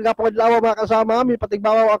panahon ng hapong adlaw mga kasama, may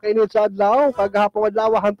patigbawaw ang kainit sa adlaw. Kaghapong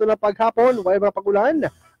adlaw hanto na paghapon, way mga pagulan.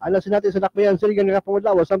 Alasin natin sa Dakbayan Sirigan ng hapong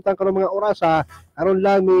adlaw samtang karon mga orasa karon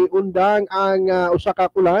lang may undang ang usa ka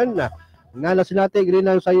kulan. Ngalasin natin gri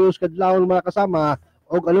lang sa yus kadlawon mga kasama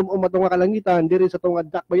o alumong matong kalangitan diri sa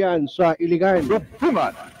tungad dakbayan sa Iligan.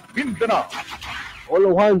 Dugtungan, Mindanao.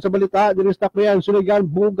 Uluhan sa balita diri sa dakbayan Suligan,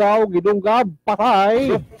 Bugaw, Gidunggab,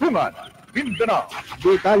 patay. Dugtungan, Mindanao.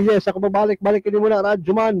 Detalye sa kababalik-balik kini muna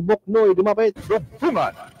Radyo Man, Buknoy, Dumapit.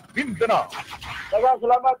 Dugtungan, Mindanao.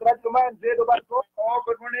 Salamat, Radyo Man, Zedo Barco.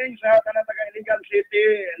 Good morning sa tanang taga-Iligan City,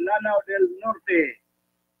 Lanao del Norte.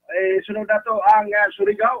 Sunod na to ang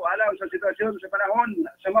Surigao alang sa sitwasyon sa panahon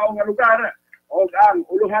sa maong nga lugar o ang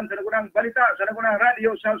uluhan sa nagunang balita sa nagunang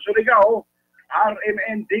radyo sa Surigao,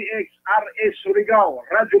 RMNDX RS Surigao,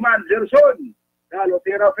 Radyo Man, Gerson,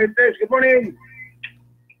 Galotera Fentes. Good morning.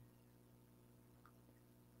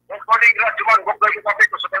 Good morning, Radyo Man. Huwag na yung kapit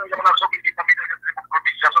ko sa tanong yung mga sokil di pamilya ng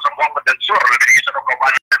probinsya sa Zamboanga del Sur. Nabigay sa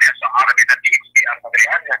kabalan niya sa RMNDX sa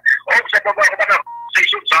Pagrihan. O sa pagbabaga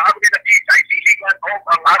station sa RMNDX Iligan o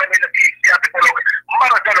ang RMNDX Tipolog.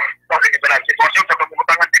 Maradalo sa sitwasyon sa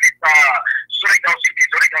pagmutangan din sa Surigao City,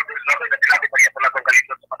 Surigao del Norte na sila pa yung talagang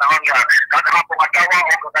kalito sa panahon nga kada hapong agawa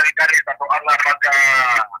o kagalit-galit sa ang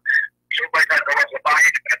subay na gawa sa bahay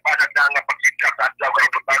pinagpanag na ang pagsiklap sa adlaw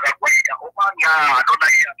ng pagtagag way uman nga ano na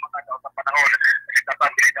iya matagaw sa panahon kasi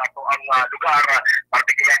tatangin na ito ang lugar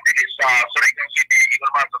partikular din sa Surigao City,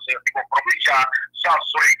 normal sa Tibok Provincia sa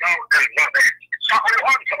Surigao del Norte. Sa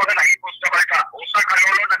uluhan sa mga nahipos na balita, usa ka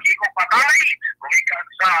lolo nag-ikong patay kumikan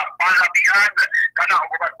sa palabihan kana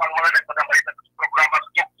uguban pang mga nagpanabalita sa programa sa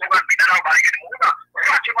Dugtungan, Mindanao, balikin mo una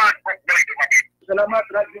Radyo Man, Buknoy, Dumapit. Salamat,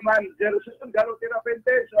 Radyo Man, Gerson, Galotera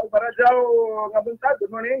Fentes, o Barajaw nga buntag.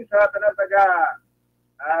 Good morning sa tanang taga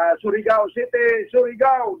Surigao City,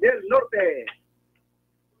 Surigao del Norte.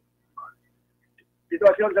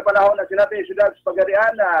 Sitwasyon sa panahon na sinati siyudad sa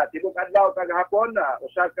Pagarian, tibok adlaw kagahapon,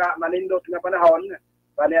 usa ka manindot nga panahon,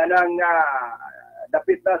 panianang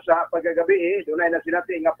dapit na sa pagagabi, dunay na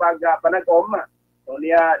sinati nga pagpanagom,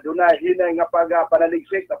 dunay hinay nga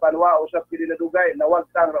pagpanaligsik, kapanwa usap kini na dugay,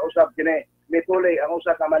 nawagtang ra usap kini mituloy ang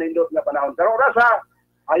usa ka manindot nga panahon. Karong rasa,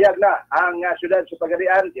 hayag na ang siyudad sa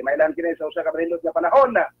Pagarian, timailan kini sa usa ka manindot nga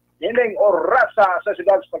panahon, hining orasa sa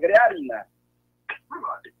siyudad sa Pagarian.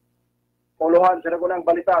 Uluhan sa nagunang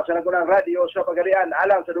balita sa nagunang radyo sa Pagarian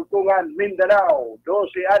alang sa Dugtungan, Mindanao.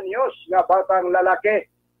 12 anyos nga batang lalaki.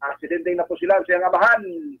 Aksidenteng napusilan siyang amahan.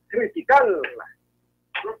 Critical.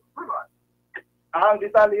 Ang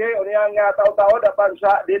detalye o niyang tao-tao dapat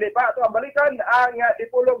sa dili pa. Ito ang balikan ang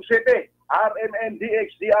Dipolog City.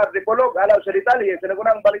 RMNDXDR Dipolog. Alang sa detalye sa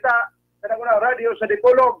nagunang balita sa nagunang radyo sa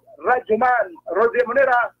Dipolog. Radyo Man, Rodrigo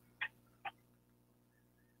Monera.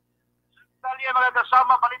 Dalya mga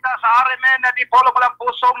kasama balita sa RMN na Dipolog walang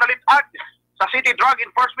pusong nalitag sa City Drug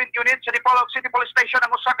Enforcement Unit sa Dipolog City Police Station ang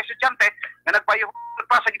usa ka estudyante nga nagpayuhod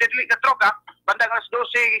pa sa gidadli nga droga bandang alas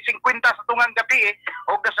 12:50 sa tungang gabi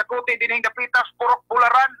o nasakuti dining dapitas Purok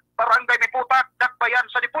Bularan, Barangay Miputak, Dakbayan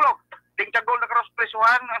sa Dipolog. Tingtagol na karos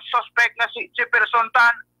presuhan ang suspect na si Jefferson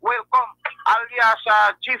Tan Welcome alias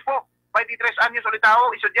Chifo, 23 anyos ulitaw,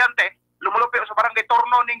 estudyante lumulupyo sa barangay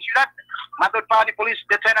Torno ning siyudad. Matod pa ni Police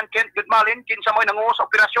Lieutenant Kent Goodmalin kinsa mo'y nanguho sa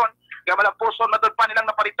operasyon nga malampuson matod pa nilang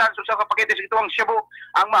napalitan sa usa ka pakete sa gituang Cebu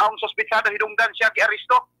ang maong suspetsado hidunggan siya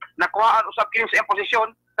giaresto. Nakuhaan usab kini sa imposisyon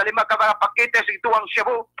sa 5 ka mga pakete sa gituang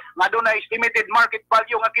Cebu nga dunay estimated market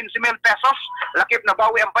value nga 15,000 pesos, lakip na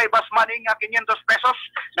bawi ang buy-bus money nga 500 pesos.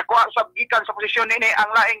 Nakuha usab gikan sa posisyon nini ang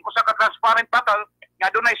laing usa ka transparent bottle nga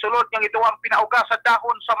dunay sulod nga gituang pinauga sa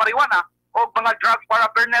dahon sa marijuana o mga drug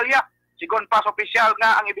paraphernalia. Sigon pa sa opisyal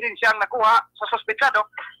nga ang ebidensyang nakuha sa suspetsado,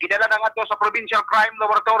 gidala na nga sa Provincial Crime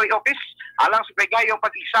Laboratory Office alang sa pagayong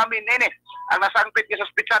pag-examine nini. Ang nasangpit nga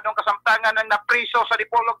suspetsadong kasamtangan ng napriso sa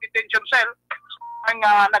Dipolog Detention Cell ang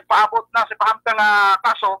nagpaabot na sa pahamtang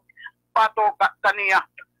kaso pato kaniya.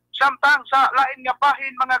 Samtang sa lain nga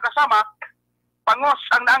bahin mga kasama, pangos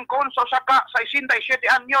ang naangkon sa usaka sa 67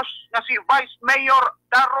 anyos nga si Vice Mayor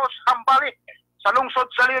Daros Hambali sa lungsod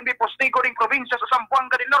sa Leon Postigo ring probinsya sa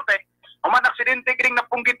Zamboanga del Norte. Uman aksidente kining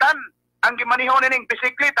napunggitan ang gimaniho nining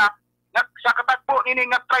bisikleta nga sa katagpo nining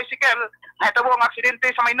nga tricycle na hitabo ang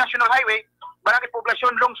aksidente sa may National Highway barangay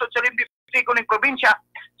poblasyon lungsod sa Limbi Postigo ning probinsya.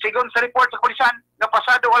 Sigon sa report sa pulisan nga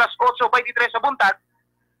pasado alas 8:23 sa buntag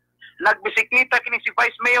nagbisikleta kini si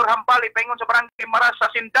Vice Mayor Hambali paingon sa barangay Maras sa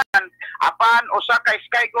Sindan apan usa ka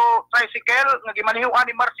Skygo tricycle nga gimanihoan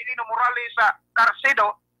ni Marcelino Morales sa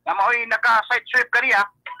Carcedo nga mao'y naka-side sweep kaniya.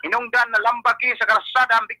 Hinungdan na lambag kini sa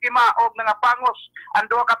karsada ang biktima og nangapangos ang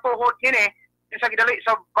duha ka tuhod kini sa gidali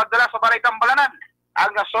sa pagdala sa balay Tambalanan.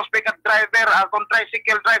 Ang suspect at driver, ang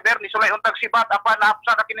tricycle driver ni sulay untag sibat apan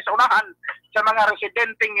naapsa kini sa unahan sa mga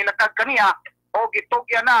residenteng ilakag kaniya o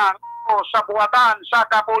gitugya na sa buhatan sa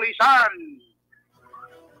kapulisan.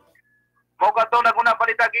 Mogadto na unang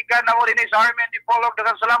balita gikan na mo din sa Armen Dipolog.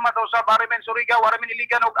 Daghang salamat sa Armen Surigao, Armen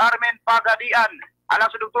Iligan ug Armen Pagadian. Alang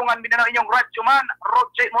sa Dugtungan, Mindanao inyong Radyo man,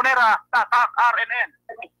 Roche Monera, Tatak RNN.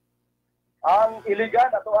 Ang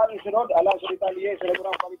Iligan ato ang sunod alang sa detalye sa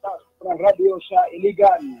Lagurang Balita ng radyo sa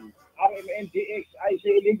Iligan. RMNDX IC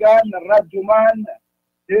Iligan, Radyo man,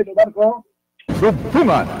 dito ko.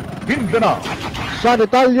 Dugtungan, Mindanao. Sa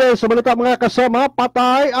detalye sa balita mga kasama,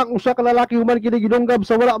 patay ang usa ka lalaki human kini gidunggab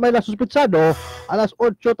sa wala may nasuspitsado alas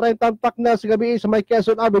 8:30 na sa gabi sa may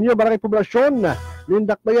Quezon Avenue, Barangay Poblasyon,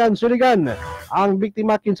 Lindakbayan, Siligan. Ang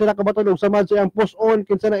biktima kinsa nakabaton og samad sa iyang post-on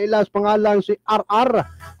kinsa na ilas pangalang si RR,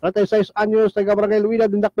 36 anyos, taga Barangay Luina,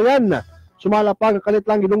 Lindakbayan. Sumala pa nga kalit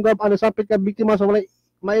lang gidunggab ang nasapit ka biktima sa wala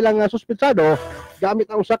mailang suspitsado gamit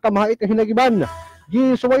ang usa ka mahait ka hinagiban.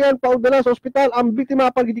 Gisuwayan pa og dala sa ospital ang biktima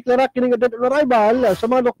apan gideklara kining dead on arrival sa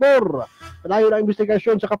mga doktor. Padayon ang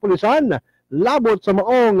investigasyon sa kapulisan labot sa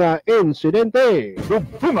maong insidente.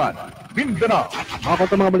 Dugtungan, Mindanao. Ako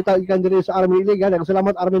sa mga balita gikan diri sa Armen Iligan.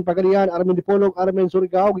 Salamat Armen Pagadian, Armen Dipolog, Armen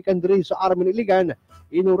Surigao gikan diri sa Armen Iligan.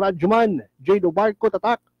 Ino Radyoman, Jado Barco,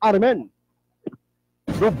 Tatak, Armen.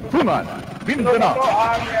 Dugtungan, Mindanao. Ito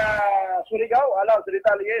ang Surigao, alam sa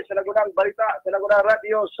detalye sa Lagunang Balita, sa Lagunang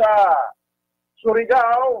Radio sa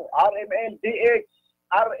Surigao, RMNDX,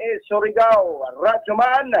 RS Surigao,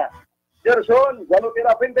 Radyoman, Gerson,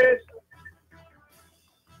 Galutira Pintes.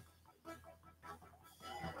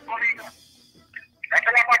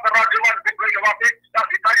 Salamat sa Radyoman, Bigay Gawapit, sa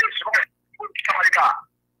detalye sa mga Balita.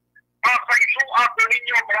 Basta iso ako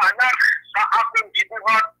ninyo mga anak sa akong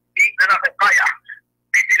gibuhat, di na natin kaya.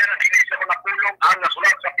 Pipila na din sa mga pulong ang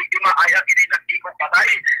nasulat sa biktima ay ang ininagdikong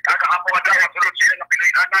patay. Kagahapon ang dawa sulod sila ng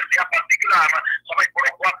Pinoy-anan siya partikular sa may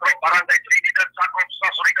 4-4 Barangay Trinidad Sakop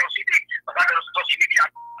sa Surigao City. Magagalos ito si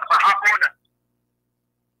Vivian sa hapon.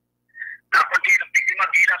 Napagin ang biktima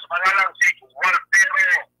gila sa pangalang si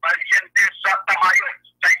Waltero Valiente sa Tamayo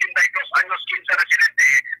sa 82 anyos 15 residente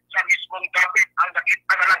sa mismong kapit ang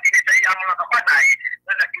nakita na lang din sa iyang mga kapanay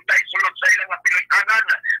na nakita'y sulod sa ilang Pinoy-anan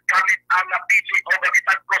gamit ang PG o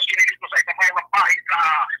gabitan cross kinilito sa ibabaw ng pahit sa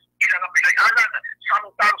ilang Pinoy-anan.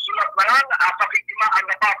 Samtang sulat na lang sa biktima ang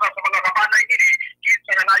nabasa sa mga kapanay nini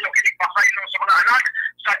kinsa na nayo kinikpasaylo sa mga anak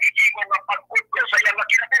sa gigingong ng pagkudko sa iyang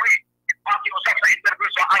kinabuhi. Pakiusap sa interview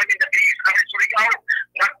sa Armin na Diis Armin Surigao,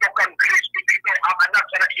 nagtukang Chris Pipito ang anak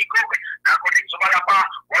sa nag-ikog. Ako din sumala pa,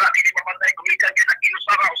 wala din mapantay kumikan kaya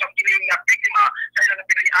nag-ilusara o sa kining biktima sa ilang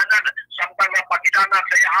Pinoy-anan. Samtang nga pag-inanak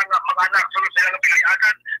sa iyang mga anak sulod sa ilang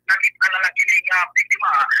Pinoy-anan, nakita na lang kining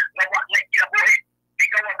biktima na wala kinabuhi.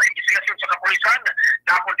 Ikaw ang investigasyon sa kapulisan,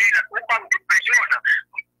 napon din upang depresyon.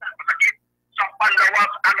 Masakit sa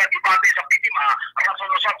panlawas ang nag-ibati sa biktima ang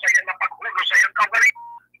nasulusap sa iyang napaghulo sa iyang kawalik.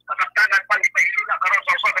 Kasaktanan pa ipahilo na karon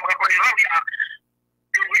sa usa sa mga panirawya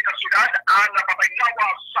diwi sa syudad ang napapaylawa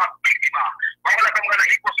sa biktima. Mawala ka mga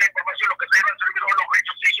nahipos sa informasyon o kasayran sa Mindanao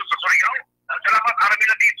Radio Station sa Surigao. Salamat Armin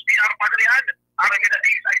na DSPR Pagadian, Armin na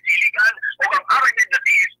DSIT Iligan o ang Armin na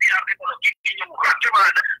DSPR Dipolog inyong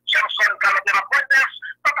Radyoman, Gerson Galutira Puentes,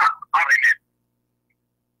 Tatak Armin.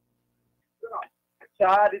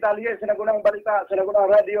 Sa detalye sa Lagunang Balita, sa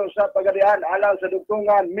Lagunang Radio sa Pagadian, alang sa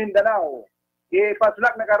Dugtungan, Mindanao.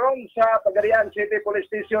 Ipaslak na karon sa Pagadian City Police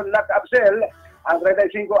Station Lakabsel ang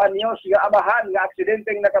 35 anyos nga amahan nga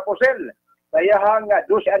aksidenteng nakapusel sa iyahang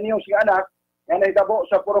 12 anyos nga anak nga nahitabo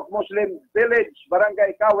sa Purok Muslim Village,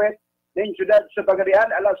 Barangay Kawit, ning syudad sa Pagadian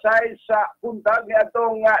alas 6 sa buntag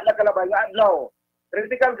niadtong nakalabay nga adlaw.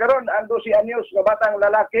 Critical karon ang 12 anyos nga batang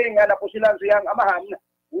lalaki nga napusilan siyang amahan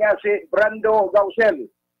nga si Brando Gausel,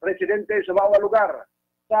 presidente sa mga lugar.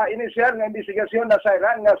 Sa inisyal nga investigasyon na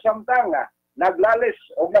sayran nga samtang naglalis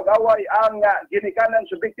o nag-away ang ginikanan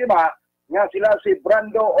sa biktima nga sila si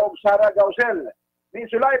Brando o Sara Gausel.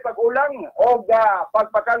 Minsulay pag-ulang o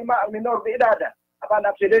pagpakalma ang minor de edad. Apan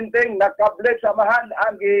aksidenteng nakablet sa amahan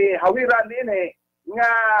ang gihawiran ini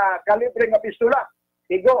nga kalibre nga pistola.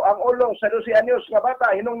 Tigo ang ulo sa 12 anyos nga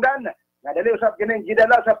bata hinungdan nga dali usab kining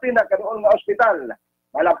gidala sa pinakaduol nga ospital.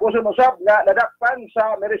 Malapuson usab nga nadakpan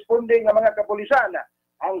sa responding nga mga kapulisan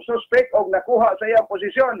ang suspect og nakuha sa iyang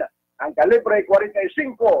posisyon ang kalibre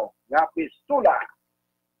 45 nga pistola.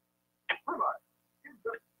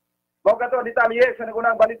 Mga kato, detalye sa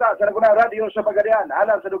Nagunang Balita, sa Nagunang Radio sa Pagadian,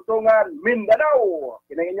 alang sa Dugtungan, Mindanao.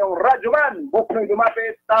 Kinang inyong radyoman, buknoy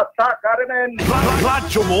lumapit, Tatak Arinen.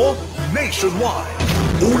 Radyo mo, nationwide.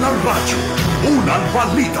 Unang radyo, unang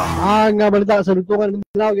balita. Ang balita sa Dugtungan,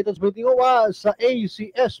 Mindanao, ito sa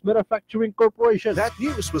ACS Manufacturing Corporation. That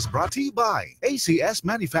news was brought to you by ACS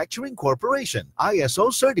Manufacturing Corporation, ISO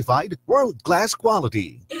certified, world-class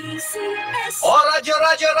quality. Oh, radyo!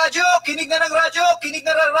 Kinig na ng radyo!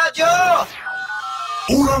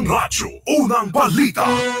 Unang radyo, unang balita.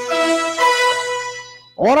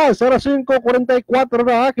 Oras 5:44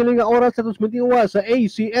 na, kiling nga oras sa 2021 sa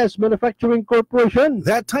ACS Manufacturing Corporation.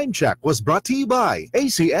 That time check was brought to you by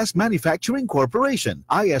ACS Manufacturing Corporation,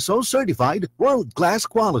 ISO certified world-class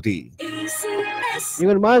quality.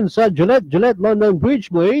 Ingon man sa Gillette London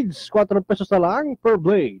Bridge Blades, 4 pesos na lang per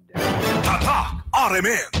blade. Tatak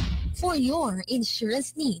RMN. For your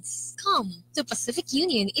insurance needs, come to Pacific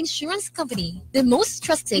Union Insurance Company, the most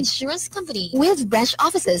trusted insurance company with branch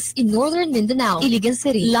offices in Northern Mindanao, Iligan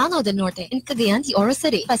City, Lanao del Norte, and Cagayan de Oro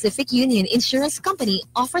City. Pacific Union Insurance Company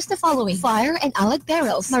offers the following: fire and allied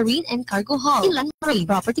perils, marine and cargo hull, inland marine,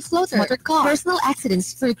 property floater, motor car, personal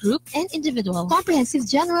accidents for group and individual, comprehensive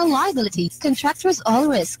general liability, contractors all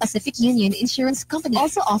risk. Pacific Union Insurance Company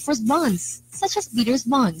also offers bonds such as bidders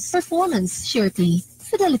bonds, performance surety,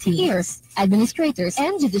 fidelity, heirs, administrators,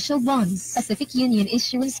 and judicial bonds. Pacific Union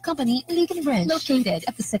Insurance Company, Iligan Branch, located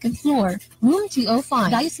at the 2nd floor, room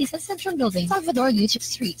 205, Diocesan Central Building, Salvador Yuchik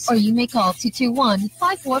Street. Or you may call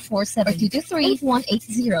 221-5447 or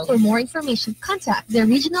 223-8180. For more information, contact the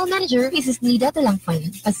Regional Manager, Mrs. Nida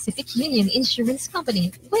Talangpan. Pacific Union Insurance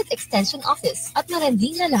Company, with Extension Office at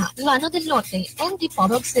Maranding Lala, Lanao del Norte, and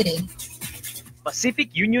Dipolog City. Pacific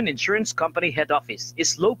Union Insurance Company head office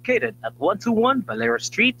is located at 121 Valero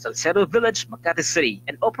Street, Salcedo Village, Makati City,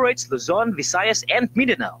 and operates Luzon, Visayas, and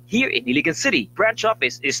Mindanao. Here in Iligan City, branch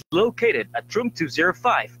office is located at room 205,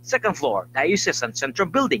 2nd floor, Diocesan Central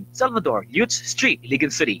Building, Salvador Yuchik Street, Iligan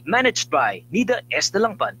City. Managed by Nida S.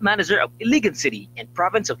 Dalangpan, Manager of Iligan City and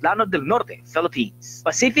Province of Lanao del Norte, Philippines.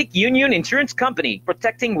 Pacific Union Insurance Company,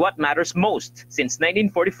 protecting what matters most since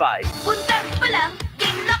 1945. Punta pa lang,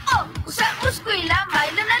 game na ko. Usap mo eskwela, may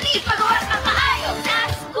nanani. Pagawas ang maayo na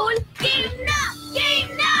school. Game na!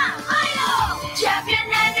 Game na! Ayo! Champion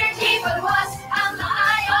Energy, pagawas ang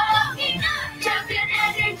maayo. Game na! Champion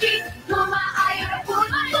Energy, lumaayo na po.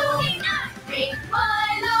 Game na! Drink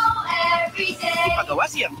Milo every day. Ipagawa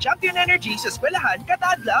siyang Champion Energy sa eskwelahan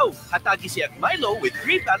kada adlaw. Hatagi siyang Milo with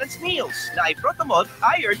 3 balanced meals na ay protamol,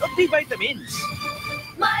 iron o D-vitamins.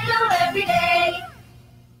 Milo every day.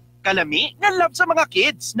 Kalami nga love sa mga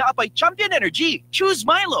kids na apay Champion Energy. Choose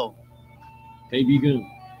Milo. Kaibigan,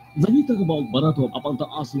 Nangita ka ba ang barato apang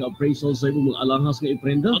taas nga appraisal sa imong mga alahas nga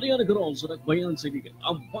iprenda? Ano yan nagkaroon sa nagbayan sa iligan?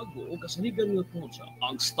 Ang bago o kasaligan nga kotsa,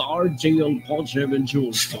 ang Star JL Ponche and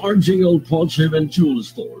Jewel. Star JL Ponche and Jewel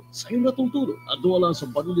Store. Sa iyong natuturo, adwala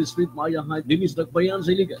sa Banuli Street, Maya Heights, dinis nagbayan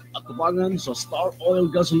sa iligan. At tubangan sa Star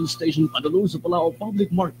Oil Gasoline Station, padalong sa Palao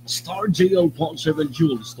Public Market. Star JL Ponche and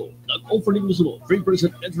Jewel Store. Nag-offer din musunod,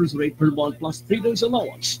 3% interest rate per month plus 3 days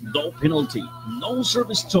allowance. No penalty, no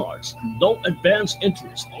service charge, no advance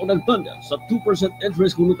interest. O nagtanda sa 2%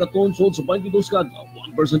 interest kung nakatonsod sa 22 kadlaw,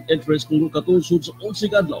 1% interest kung nakatonsod sa 11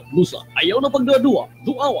 kadlaw. Lusa, ayaw na pagdadua,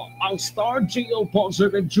 duawa ang Star JL Ponce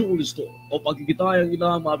and Jewelry Store. O pagkikita ang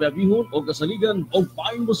ilang mababihon o kasaligan o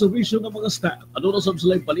paing mo servisyo ng mga staff. Ano na sa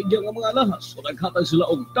sila'y paligyan ng mga alahas o naghatag sila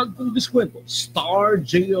og dagkong diskwento. Star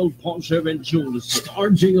JL Ponce and Jewelry Store. Star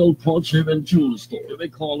JL Ponce and Jewelry Store. You may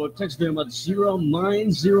call or text them at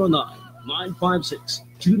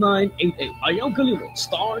 0909-956-2988. Ayaw kalimot,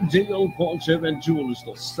 Star JL Ponce and Jewelry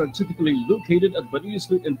Store. Strategically located at Banili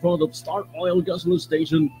Street in front of Star Oil Gasoline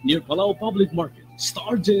Station near Palao Public Market.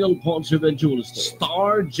 Star JL Ponce and Jewelry Store.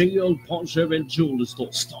 Star JL Ponce and Jewelry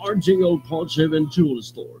Store. Star JL Ponce and Jewelry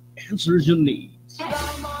Store. Answers your needs.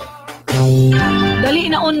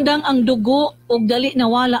 Dali na undang ang dugo ug dali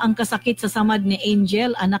nawala ang kasakit sa samad ni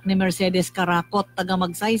Angel, anak ni Mercedes Karakot, taga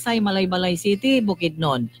Magsaysay, Malaybalay City,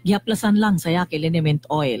 Bukidnon. Gihaplasan lang sa Yaki Liniment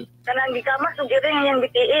Oil. Kanang gikamas ug diri nga yang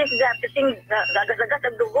BTS dating gagas-gagas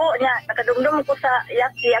ang dugo niya. Nakadumdum ko sa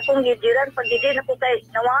Yaki akong gijiran pag gidi na ko kay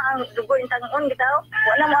nawa ang dugo intangon bitaw.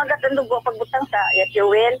 Wala mo agad ang dugo pagbutang sa Yaki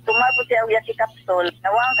Oil. Tumapot siya og Yaki Capsule.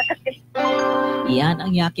 Nawa ang kasakit. Yan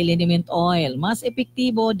ang Yaki Liniment Oil. Mas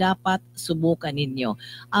epektibo, dapat subukan ninyo.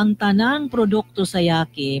 Ang tanang produkto sa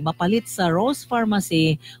Yaki mapalit sa Rose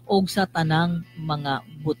Pharmacy o sa tanang mga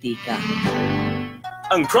butika.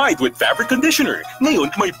 Ang Pride with Fabric Conditioner.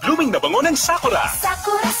 Ngayon may blooming na bango ng Sakura.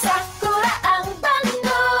 Sakura, Sakura ang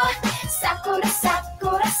bango. Sakura,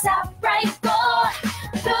 Sakura sa Pride ko.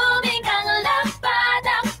 Blooming ang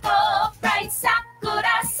lampadan ko. Pride,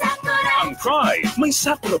 Sakura, Sakura. Ang Pride, may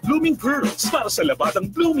Sakura Blooming Pearls para sa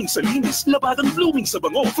labadang blooming sa linis, labadang blooming sa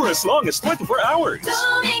bango for as long as 24 hours.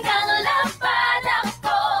 Blooming ang lampadan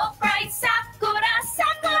ko. Pride, Sakura,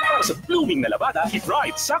 Sakura. Para sa blooming na labada,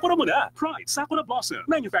 i-Pride Sakura mo na. Pride Sakura Blossom.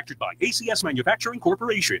 Manufactured by ACS Manufacturing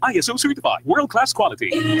Corporation. ISO certified. World-class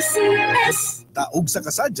quality. ACS. Daog sa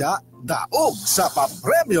kasadya, daog sa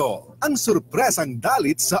papremyo. Ang surpresang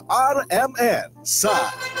dalit sa RMN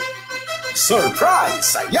sa Surprise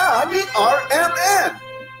Saya ni RMN.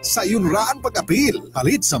 Sa yunraan pag-apil,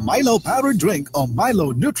 palit sa Milo Powder Drink o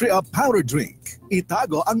Milo Nutri-Up Powder Drink.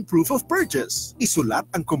 Itago ang proof of purchase. Isulat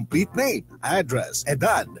ang complete name, address,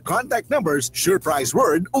 edad, contact numbers, sure price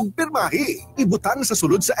word, ug pirmahi. Ibutang sa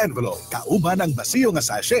sulod sa envelope. Kauban ang basiyo nga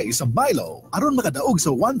sachet sa Milo. Aron makadaog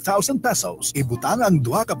sa 1,000 pesos, ibutang ang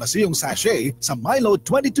duha ka basiyong sachet sa Milo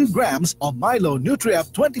 22 grams o Milo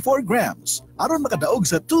Nutri-Up 24 grams. Aron makadaog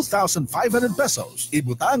sa 2,500 pesos,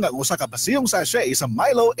 ibutang ang usa ka basiyong sachet sa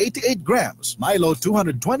Milo 88 grams, Milo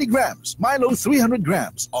 220 grams, Milo 300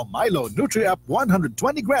 grams o Milo Nutri-Up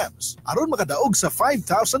 120 grams. Aron makadaog sa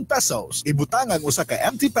 5,000 pesos, ibutang ang usa ka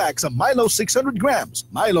empty pack sa Milo 600 grams,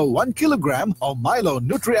 Milo 1 kilogram o Milo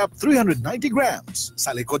Nutri-Up 390 grams.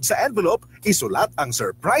 Sa likod sa envelope, isulat ang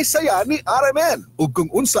surprise saya ni RMN ug kung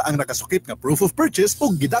unsa ang nakasukit nga proof of purchase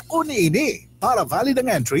ug gidako niini. Para valid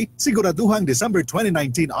ang entry, siguraduhang December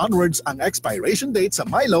 2019 onwards ang expiration date sa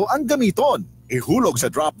Milo ang gamiton. Ihulog sa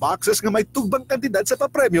drop boxes nga may tugbang kantidad sa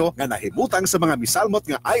papremyo nga nahimutang sa mga misalmot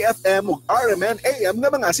nga IFM ug RMN AM nga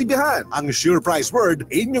mga sibihan. Ang sure price word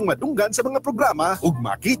inyong madunggan sa mga programa ug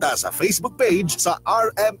makita sa Facebook page sa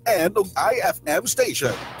RMN ug IFM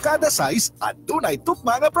station. Kada size adunay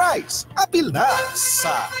tukma nga price. Apil na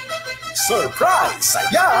sa Surprise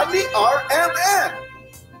Saya ni RMN.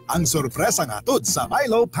 Ang sorpresa nga tod sa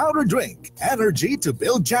Milo Powder Drink. Energy to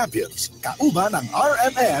build champions. Kauban ang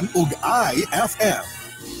RMN ug IFM.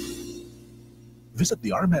 Visit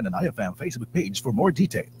the RMN and IFM Facebook page for more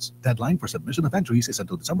details. Deadline for submission of entries is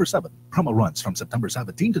until December 7. Promo runs from September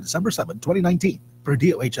 17 to December 7, 2019. Per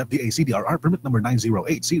DOH FDA CDRR permit number 908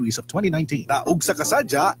 series of 2019. Daog sa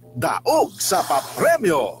kasadya, daog sa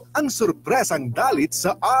papremyo. Ang sorpresang dalit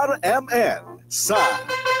sa RMN sa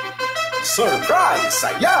Surprise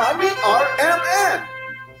Saya ni RMN.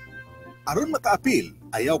 Aron makaapil,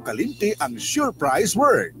 ayaw kalimti ang sure price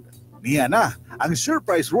word. Niya na, ang sure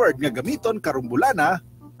price word nga gamiton karong bulana,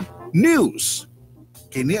 news.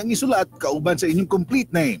 Kini ang isulat kauban sa inyong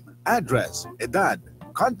complete name, address, edad,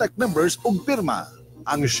 contact numbers ug pirma.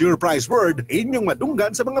 Ang sure price word inyong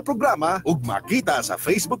madunggan sa mga programa ug makita sa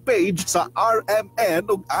Facebook page sa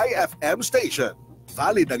RMN ug IFM station.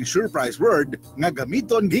 Valid ang sure price word nga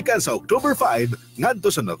gamiton gikan sa October 5 ngadto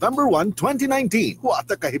sa November 1, 2019.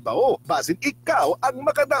 Wata kahibao, basin ikaw ang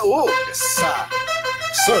makadaog sa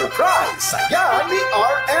Surprise Saya ni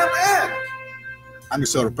RMN. Ang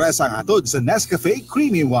sorpresa nga tod sa Nescafe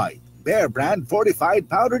Creamy White, Bear Brand Fortified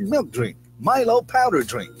Powdered Milk Drink, Milo Powder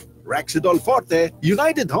Drink, Rexidol Forte,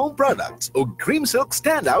 United Home Products ug Cream Silk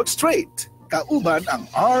Standout Straight. Kauban ang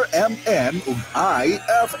RMN ug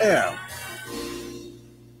IFM.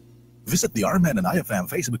 Visit the RMN and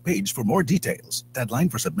IFM Facebook page for more details.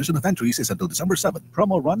 Deadline for submission of entries is until December 7.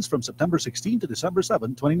 Promo runs from September 16 to December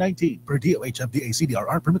 7, 2019. Per DOH FDA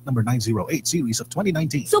CDRR permit number 908 series of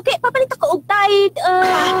 2019. Suki, papalit ako og Tide.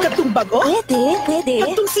 Katong bago? Pwede.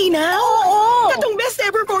 Katong sinaw? Oo. Katong best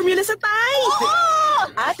ever formula sa Tide? Oo.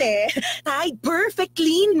 Ate, Tide Perfect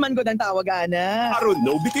Clean man gud ang tawagana. Aron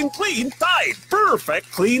no bitin clean, Tide Perfect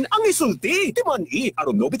Clean ang isulti. Timon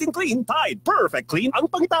aron no bitin clean, Tide Perfect Clean ang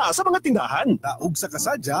pangitaas sa mga tindahan. Daog sa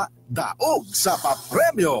kasadya, daog sa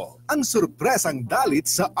papremyo. Ang surpresang dalit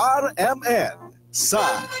sa RMN sa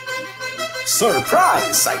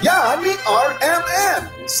Surprise Saya ni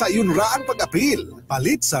RMN. Sa yunraan pag-apil,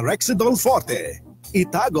 palit sa Rexidol Forte.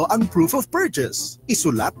 Itago ang proof of purchase.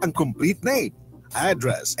 Isulat ang complete name,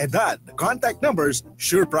 address, edad, contact numbers,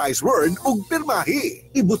 sure price word ug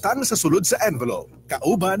pirmahi. Ibutang sa sulod sa envelope.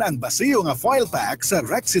 Kauban ang basiyo nga foil pack sa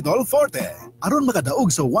Rexidol Forte. Aron makadaog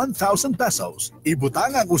sa 1,000 pesos,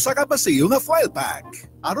 ibutang ang usa ka basiyo nga foil pack.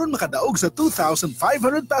 Aron makadaog sa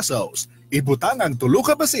 2,500 pesos, ibutang ang tulo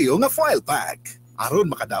ka basiyo nga foil pack. Aron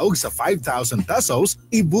makadaog sa 5,000 pesos,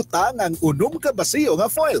 ibutang ang unom ka basiyo nga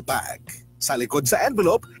foil pack. Sa likod sa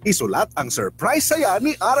envelope, isulat ang surprise saya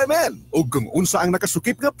ni RMN. Ug kung unsa ang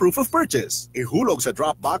nakasukip nga proof of purchase, ihulog sa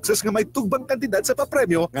drop boxes nga may tugbang kantidad sa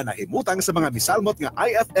papremyo nga nahimutang sa mga misalmot nga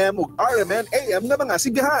IFM ug RMN AM nga mga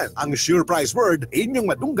sigahan. Ang sure price word inyong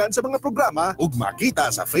madunggan sa mga programa ug makita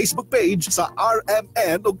sa Facebook page sa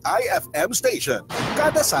RMN ug IFM station.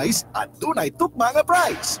 Kada size adunay tukma nga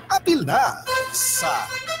price. Apil na sa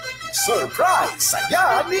Surprise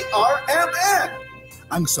Saya ni RMN.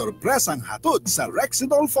 Ang sorpresang hatod sa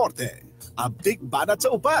Rexidol Forte. Abtik banat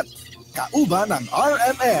sa upat. Kauban ng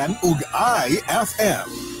RMN ug IFM.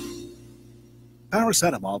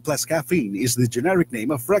 Paracetamol plus caffeine is the generic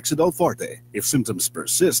name of Frexidol Forte. If symptoms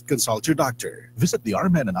persist, consult your doctor. Visit the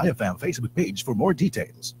RMN and IFM Facebook page for more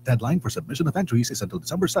details. Deadline for submission of entries is until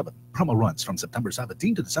December 7. Promo runs from September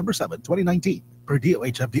 17 to December 7, 2019. Per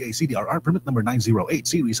DOH FDA CDRR permit number 908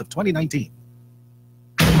 series of 2019.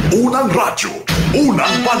 Unang radyo,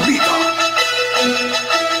 unang balita.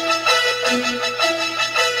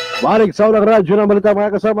 Balik sa unang radyo ng balita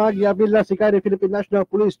mga kasama, giapil na si Philippine National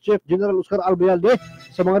Police Chief General Oscar Albayalde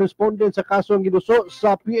sa mga respondent sa kasong ginuso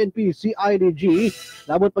sa PNP CIDG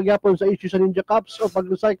labot pagyapon sa issue sa Ninja Cups o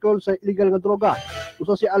pag-recycle sa illegal nga droga.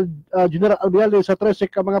 Usa si General Albayalde sa 13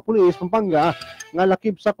 ka mga pulis Pampanga nga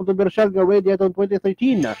lakip sa kontrobersyal nga raid atong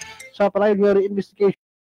 2013 sa palayon nga investigation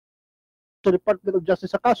sa Department of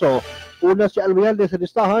Justice sa kaso. Una si Albayalde sa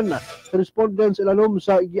listahan sa respondents ilalom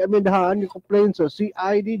sa giamendahan ng complaints sa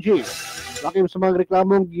CIDG. Lakim sa mga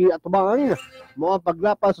reklamong giatubang mo ang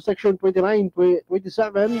paglapas sa Section 29, 27,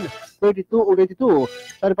 32 o 22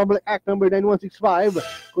 sa Republic Act No. 9165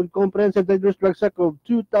 kung Comprehensive Dangerous Drugs Act of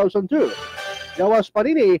 2002. Gawas pa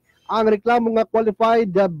rin ang reklamo nga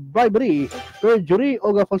qualified bribery, perjury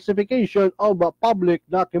o falsification of public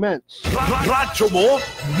documents. Radyo mo,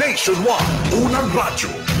 nationwide. Unang radyo,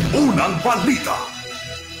 unang balita.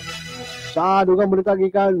 Sa dugang balita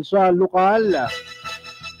gikan sa lokal,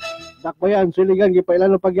 dakbayan siligan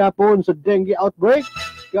gipailan ng pagyapon sa dengue outbreak.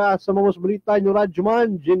 Ka sa mga balita nyo Radyo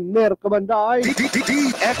Man, Jenner Kabanday.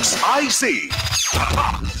 DXIC.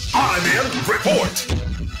 RMN Report.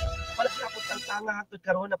 Nga hangtod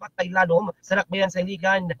karon na patay lalom sa nakbayan sa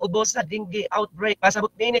iligan ubos sa dengue outbreak. Pasabot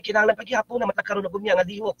nini kinahanglan paghihapon na matakaron og gumya nga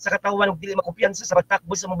lihok sa katawan ug dili makumpiyansa sa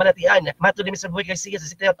pagtakbo sa mga balatian. Matud ni Mr. Boy Garcia sa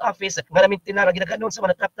City Health Office nga namin tinara ginaganon sa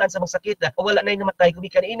mga natraptan sa mga sakit o wala nay namatay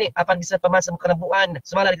gumikan ini apan bisan pa man sa mga kanabuan.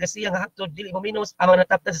 Sumala ni Garcia nga hangtod dili mo minus ang mga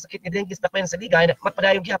natraptan sa sakit ni dengue sa nakbayan sa iligan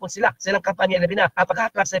magpadayong gihapon sila sa ilang kampanya labi na ang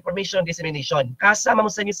paghatag sa information dissemination. Kasama mo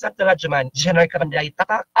sa inyo Santa Radyo Man, General Kabanday,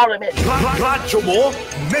 Tata RMN. Radyo mo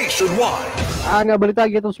nationwide. Ang balita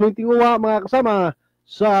gitong swinting uwa mga kasama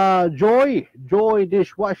sa Joy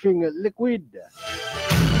Dishwashing Liquid.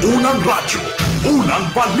 Unang radyo, unang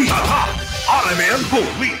balita. RMN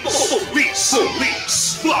Police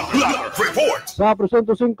Report. Sa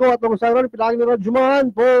Presunto 5 atong saron pilangin ni Radyo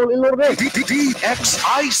Man, Paul Ilorde.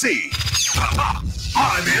 DXIC.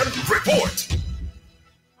 RMN Report.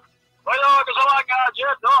 Well, kasama nga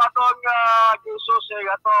Jet, no? Atong gisusig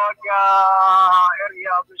atong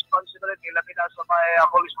area of responsibility labi na sa may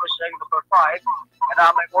police precinct number 5 na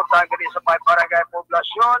may utang gani sa may barangay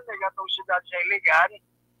poblasyon ng atong siyudad sa Iligan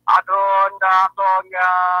atong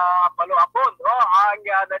paluapon, no? Ang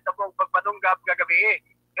natabong pagpanunggap kagabi.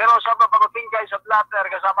 Pero sa pagpatingkay sa blatter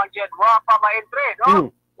kasama Jet, wa pa ma-entry,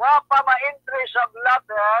 no? Wa pa ma-entry sa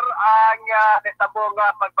blatter ang natabong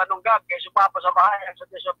pagpanunggap kay sumapa sa bahay ang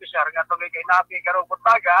service officer nga itong ikainabi karong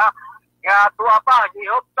buntaga nga tuwa pa,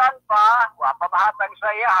 gihuptan pa, wa pa mahatang sa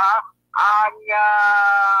iya ang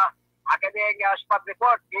akadeng spot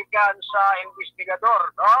report gikan sa investigador,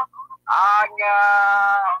 no? Ang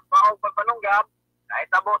maong pagpanunggap ay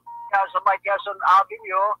tabot sa may Quezon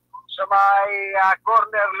Avenue sa may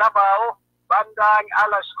corner Labaw bandang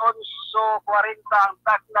alas 11:40 ang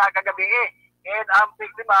takna kagabi. And ang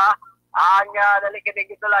biktima ang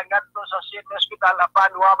nalikinig ito lang ngadto sa City Hospital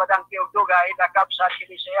apan wa badang tiugdugay nakapsat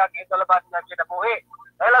kini siya ito laban na kinabuhi.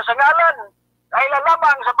 Dahil sa ngalan, dahil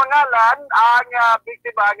lamang sa pangalan ang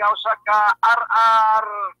biktima nga usa ka RR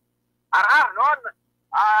noon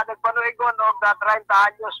nagpanuigon og 30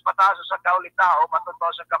 anyos pataas sa kaulitao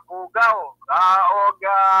matuto sa Kapugaw og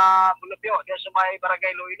Bulabyo sa may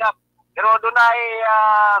Barangay Luinap. Pero doon ay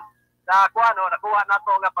nakuha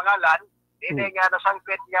nato nga pangalan. Hindi nga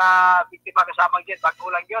nasangkit nga biktima kasamang dyan.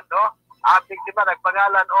 Pagkulang yun, no? Ang biktima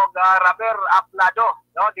nagpangalan o Raber Aplado.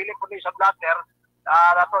 No? Dili po ni sa blatter.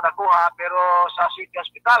 Nato nakuha pero sa City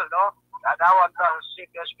Hospital, no? Nadawag sa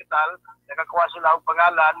City Hospital. Nakakuha sila ang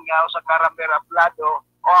pangalan nga sa Raber Aplado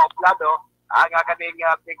o Aplado ang akaning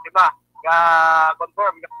biktima. Nga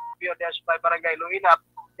confirm nga PODS by Barangay Luinap.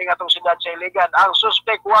 Nga itong siyudad sa Iligan. Ang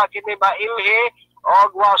suspect wa kini mailhi o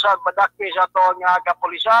wa sa padakpi sa itong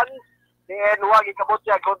kapulisan. Then wa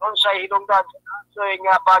gikabutya kung unsay hinungdan so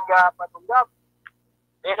nga pagpatunggap.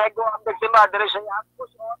 Then go ang biktima diri sa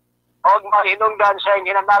Yakos og mahinungdan sa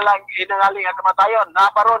hinangaling nga kamatayon.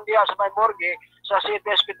 Naparon diya sa may morgue sa City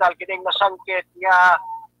Hospital kining nasangkit nga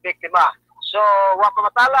biktima. So, wa pa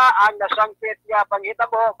matala ang nasangkit nga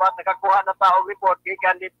panghitabo but nakakuha na taong report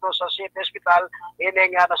gikan dito sa City Hospital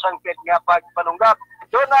ini nga nasangkit nga pagpanunggap.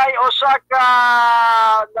 Doon ay usa ka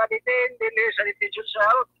na-detain din sa detention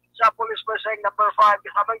cell sa police precinct number 5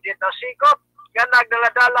 kasamang dito sikop nga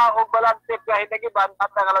nagdaladala og balantip nga hinagiban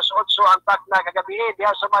at ang alas 8 ang takna kagabi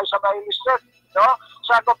diha sa may sabay listed, no?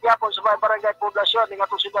 Sakop gyapon sa may barangay poblasyon ning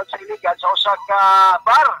atong siyudad sa Iligan sa usa ka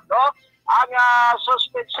bar, no? Ang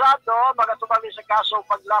suspetsado magatubali sa kaso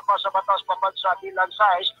paglapas sa batas pambansa bilang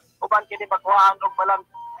size uban kini magkuhaan og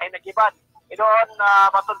balantip hinagiban. Inoon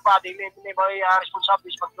matun pa dili ni mo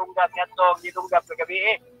responsable sa pagtunggat ngadto gidunggat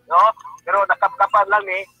kagabi, no? Pero nakapkapan lang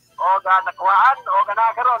ni o nakuhaan o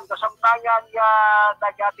nakaroon kasamtangan nga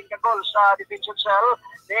nagating kagol sa detention cell.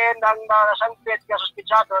 Then ang sangpit nga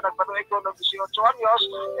suspitsado nagpanuig ko ng 18 anyos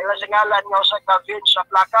nila sa ngalan nga sa Calvin sa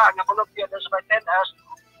plaka nga kulubyan sa may 10S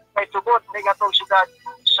may tubod ng atong siyudad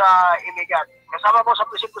sa Iligan. Kasama mo sa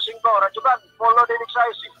Presinto 5, Radyogan, Polo de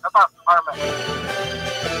Nixais, Napak, Arman.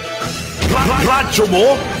 Radyo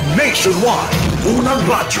mo, nationwide. Unang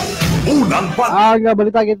radyo, unang Ang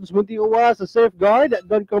balita kita sa Muntingan sa Safeguard,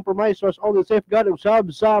 don't compromise was only safeguard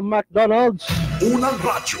usab sa McDonald's. Unang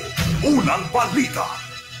radyo, unang balita.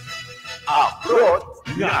 Abroad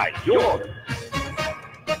ngayon.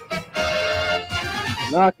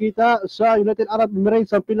 Nakita sa United Arab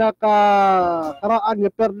Emirates ang pinakakaraan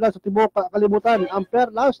nga perlas sa tibok kalibutan. Ang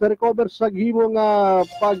perlas na-recover sa gihimong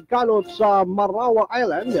pagkalot sa Marawa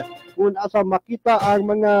Island kung asa makita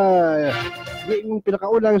ang mga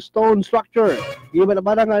pinakaulang stone structure.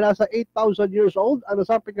 Gibalabala nga nasa 8,000 years old ang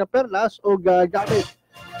nasapit nga perlas o gamit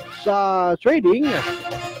sa trading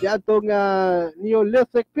diatong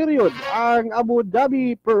Neolithic period. Ang Abu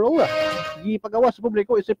Dhabi Pearl gipagawa sa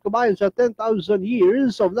publiko isip kumain sa 10,000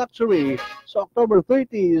 years of luxury sa October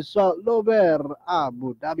 30 sa Lover,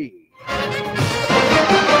 Abu Dhabi.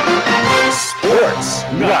 Sports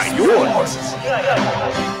ngayon.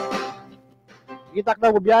 Gitak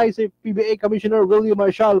na bubiyahe si PBA Commissioner William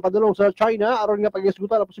Marshall padulong sa China aron nga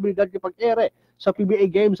pag-isgutan ang posibilidad ng pag-ere sa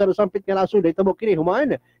PBA Games sa nasampit nga nasud ay tamo kini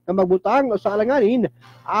human nga magbutang sa alanganin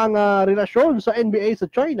ang relasyon sa NBA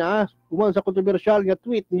sa China human sa kontrobersyal nga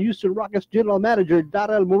tweet ni Houston Rockets General Manager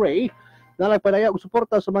Daryl Morey na nagpadaya og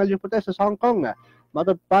suporta sa mga protesta sa Hong Kong.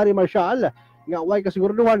 Matod pa ni Marshall nga way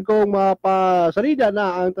kasiguruduhan kung mapasalida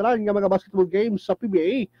na ang tanan nga mga basketball games sa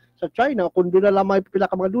PBA sa China kung doon na lamay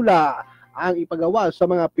pipila ka mga dula ang ipagawa sa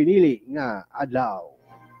mga pinili nga adlaw.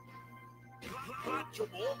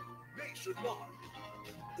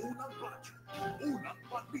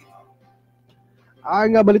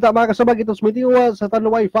 Ang balita mga kasabag itong sumitiwa sa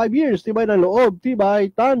Tanduay 5 years, tibay ng loob, tibay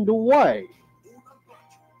Tanduay.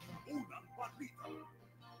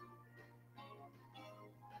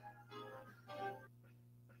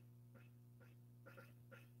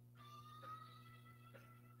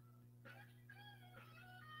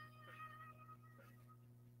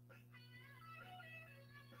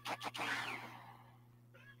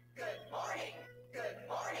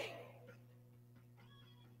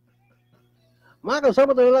 Mga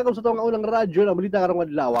kasama tayo lang sa itong unang radyo na balita karong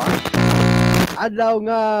adlaw. Adlaw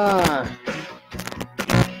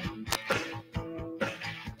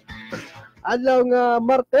nga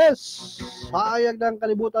Martes. Hayag ng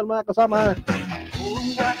kalibutan mga kasama.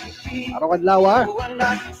 Karong adlaw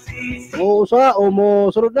usa o mo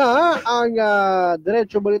sunod na ang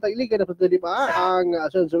diretso balita Iligan na pati pa ang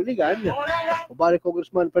Asenso Iligan. Ubalik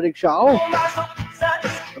Congressman Frederick Shaw.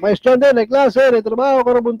 May estudyante na klase, na trabaho,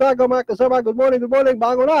 karabuntago, mga kasama. Good morning,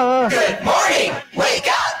 bango na. Good morning, wake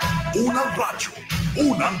up! Unang radyo,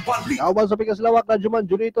 unang balita. Kauban sa Pikas Lawak, Radyoman,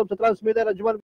 Junito, sa transmitter, Radyoman.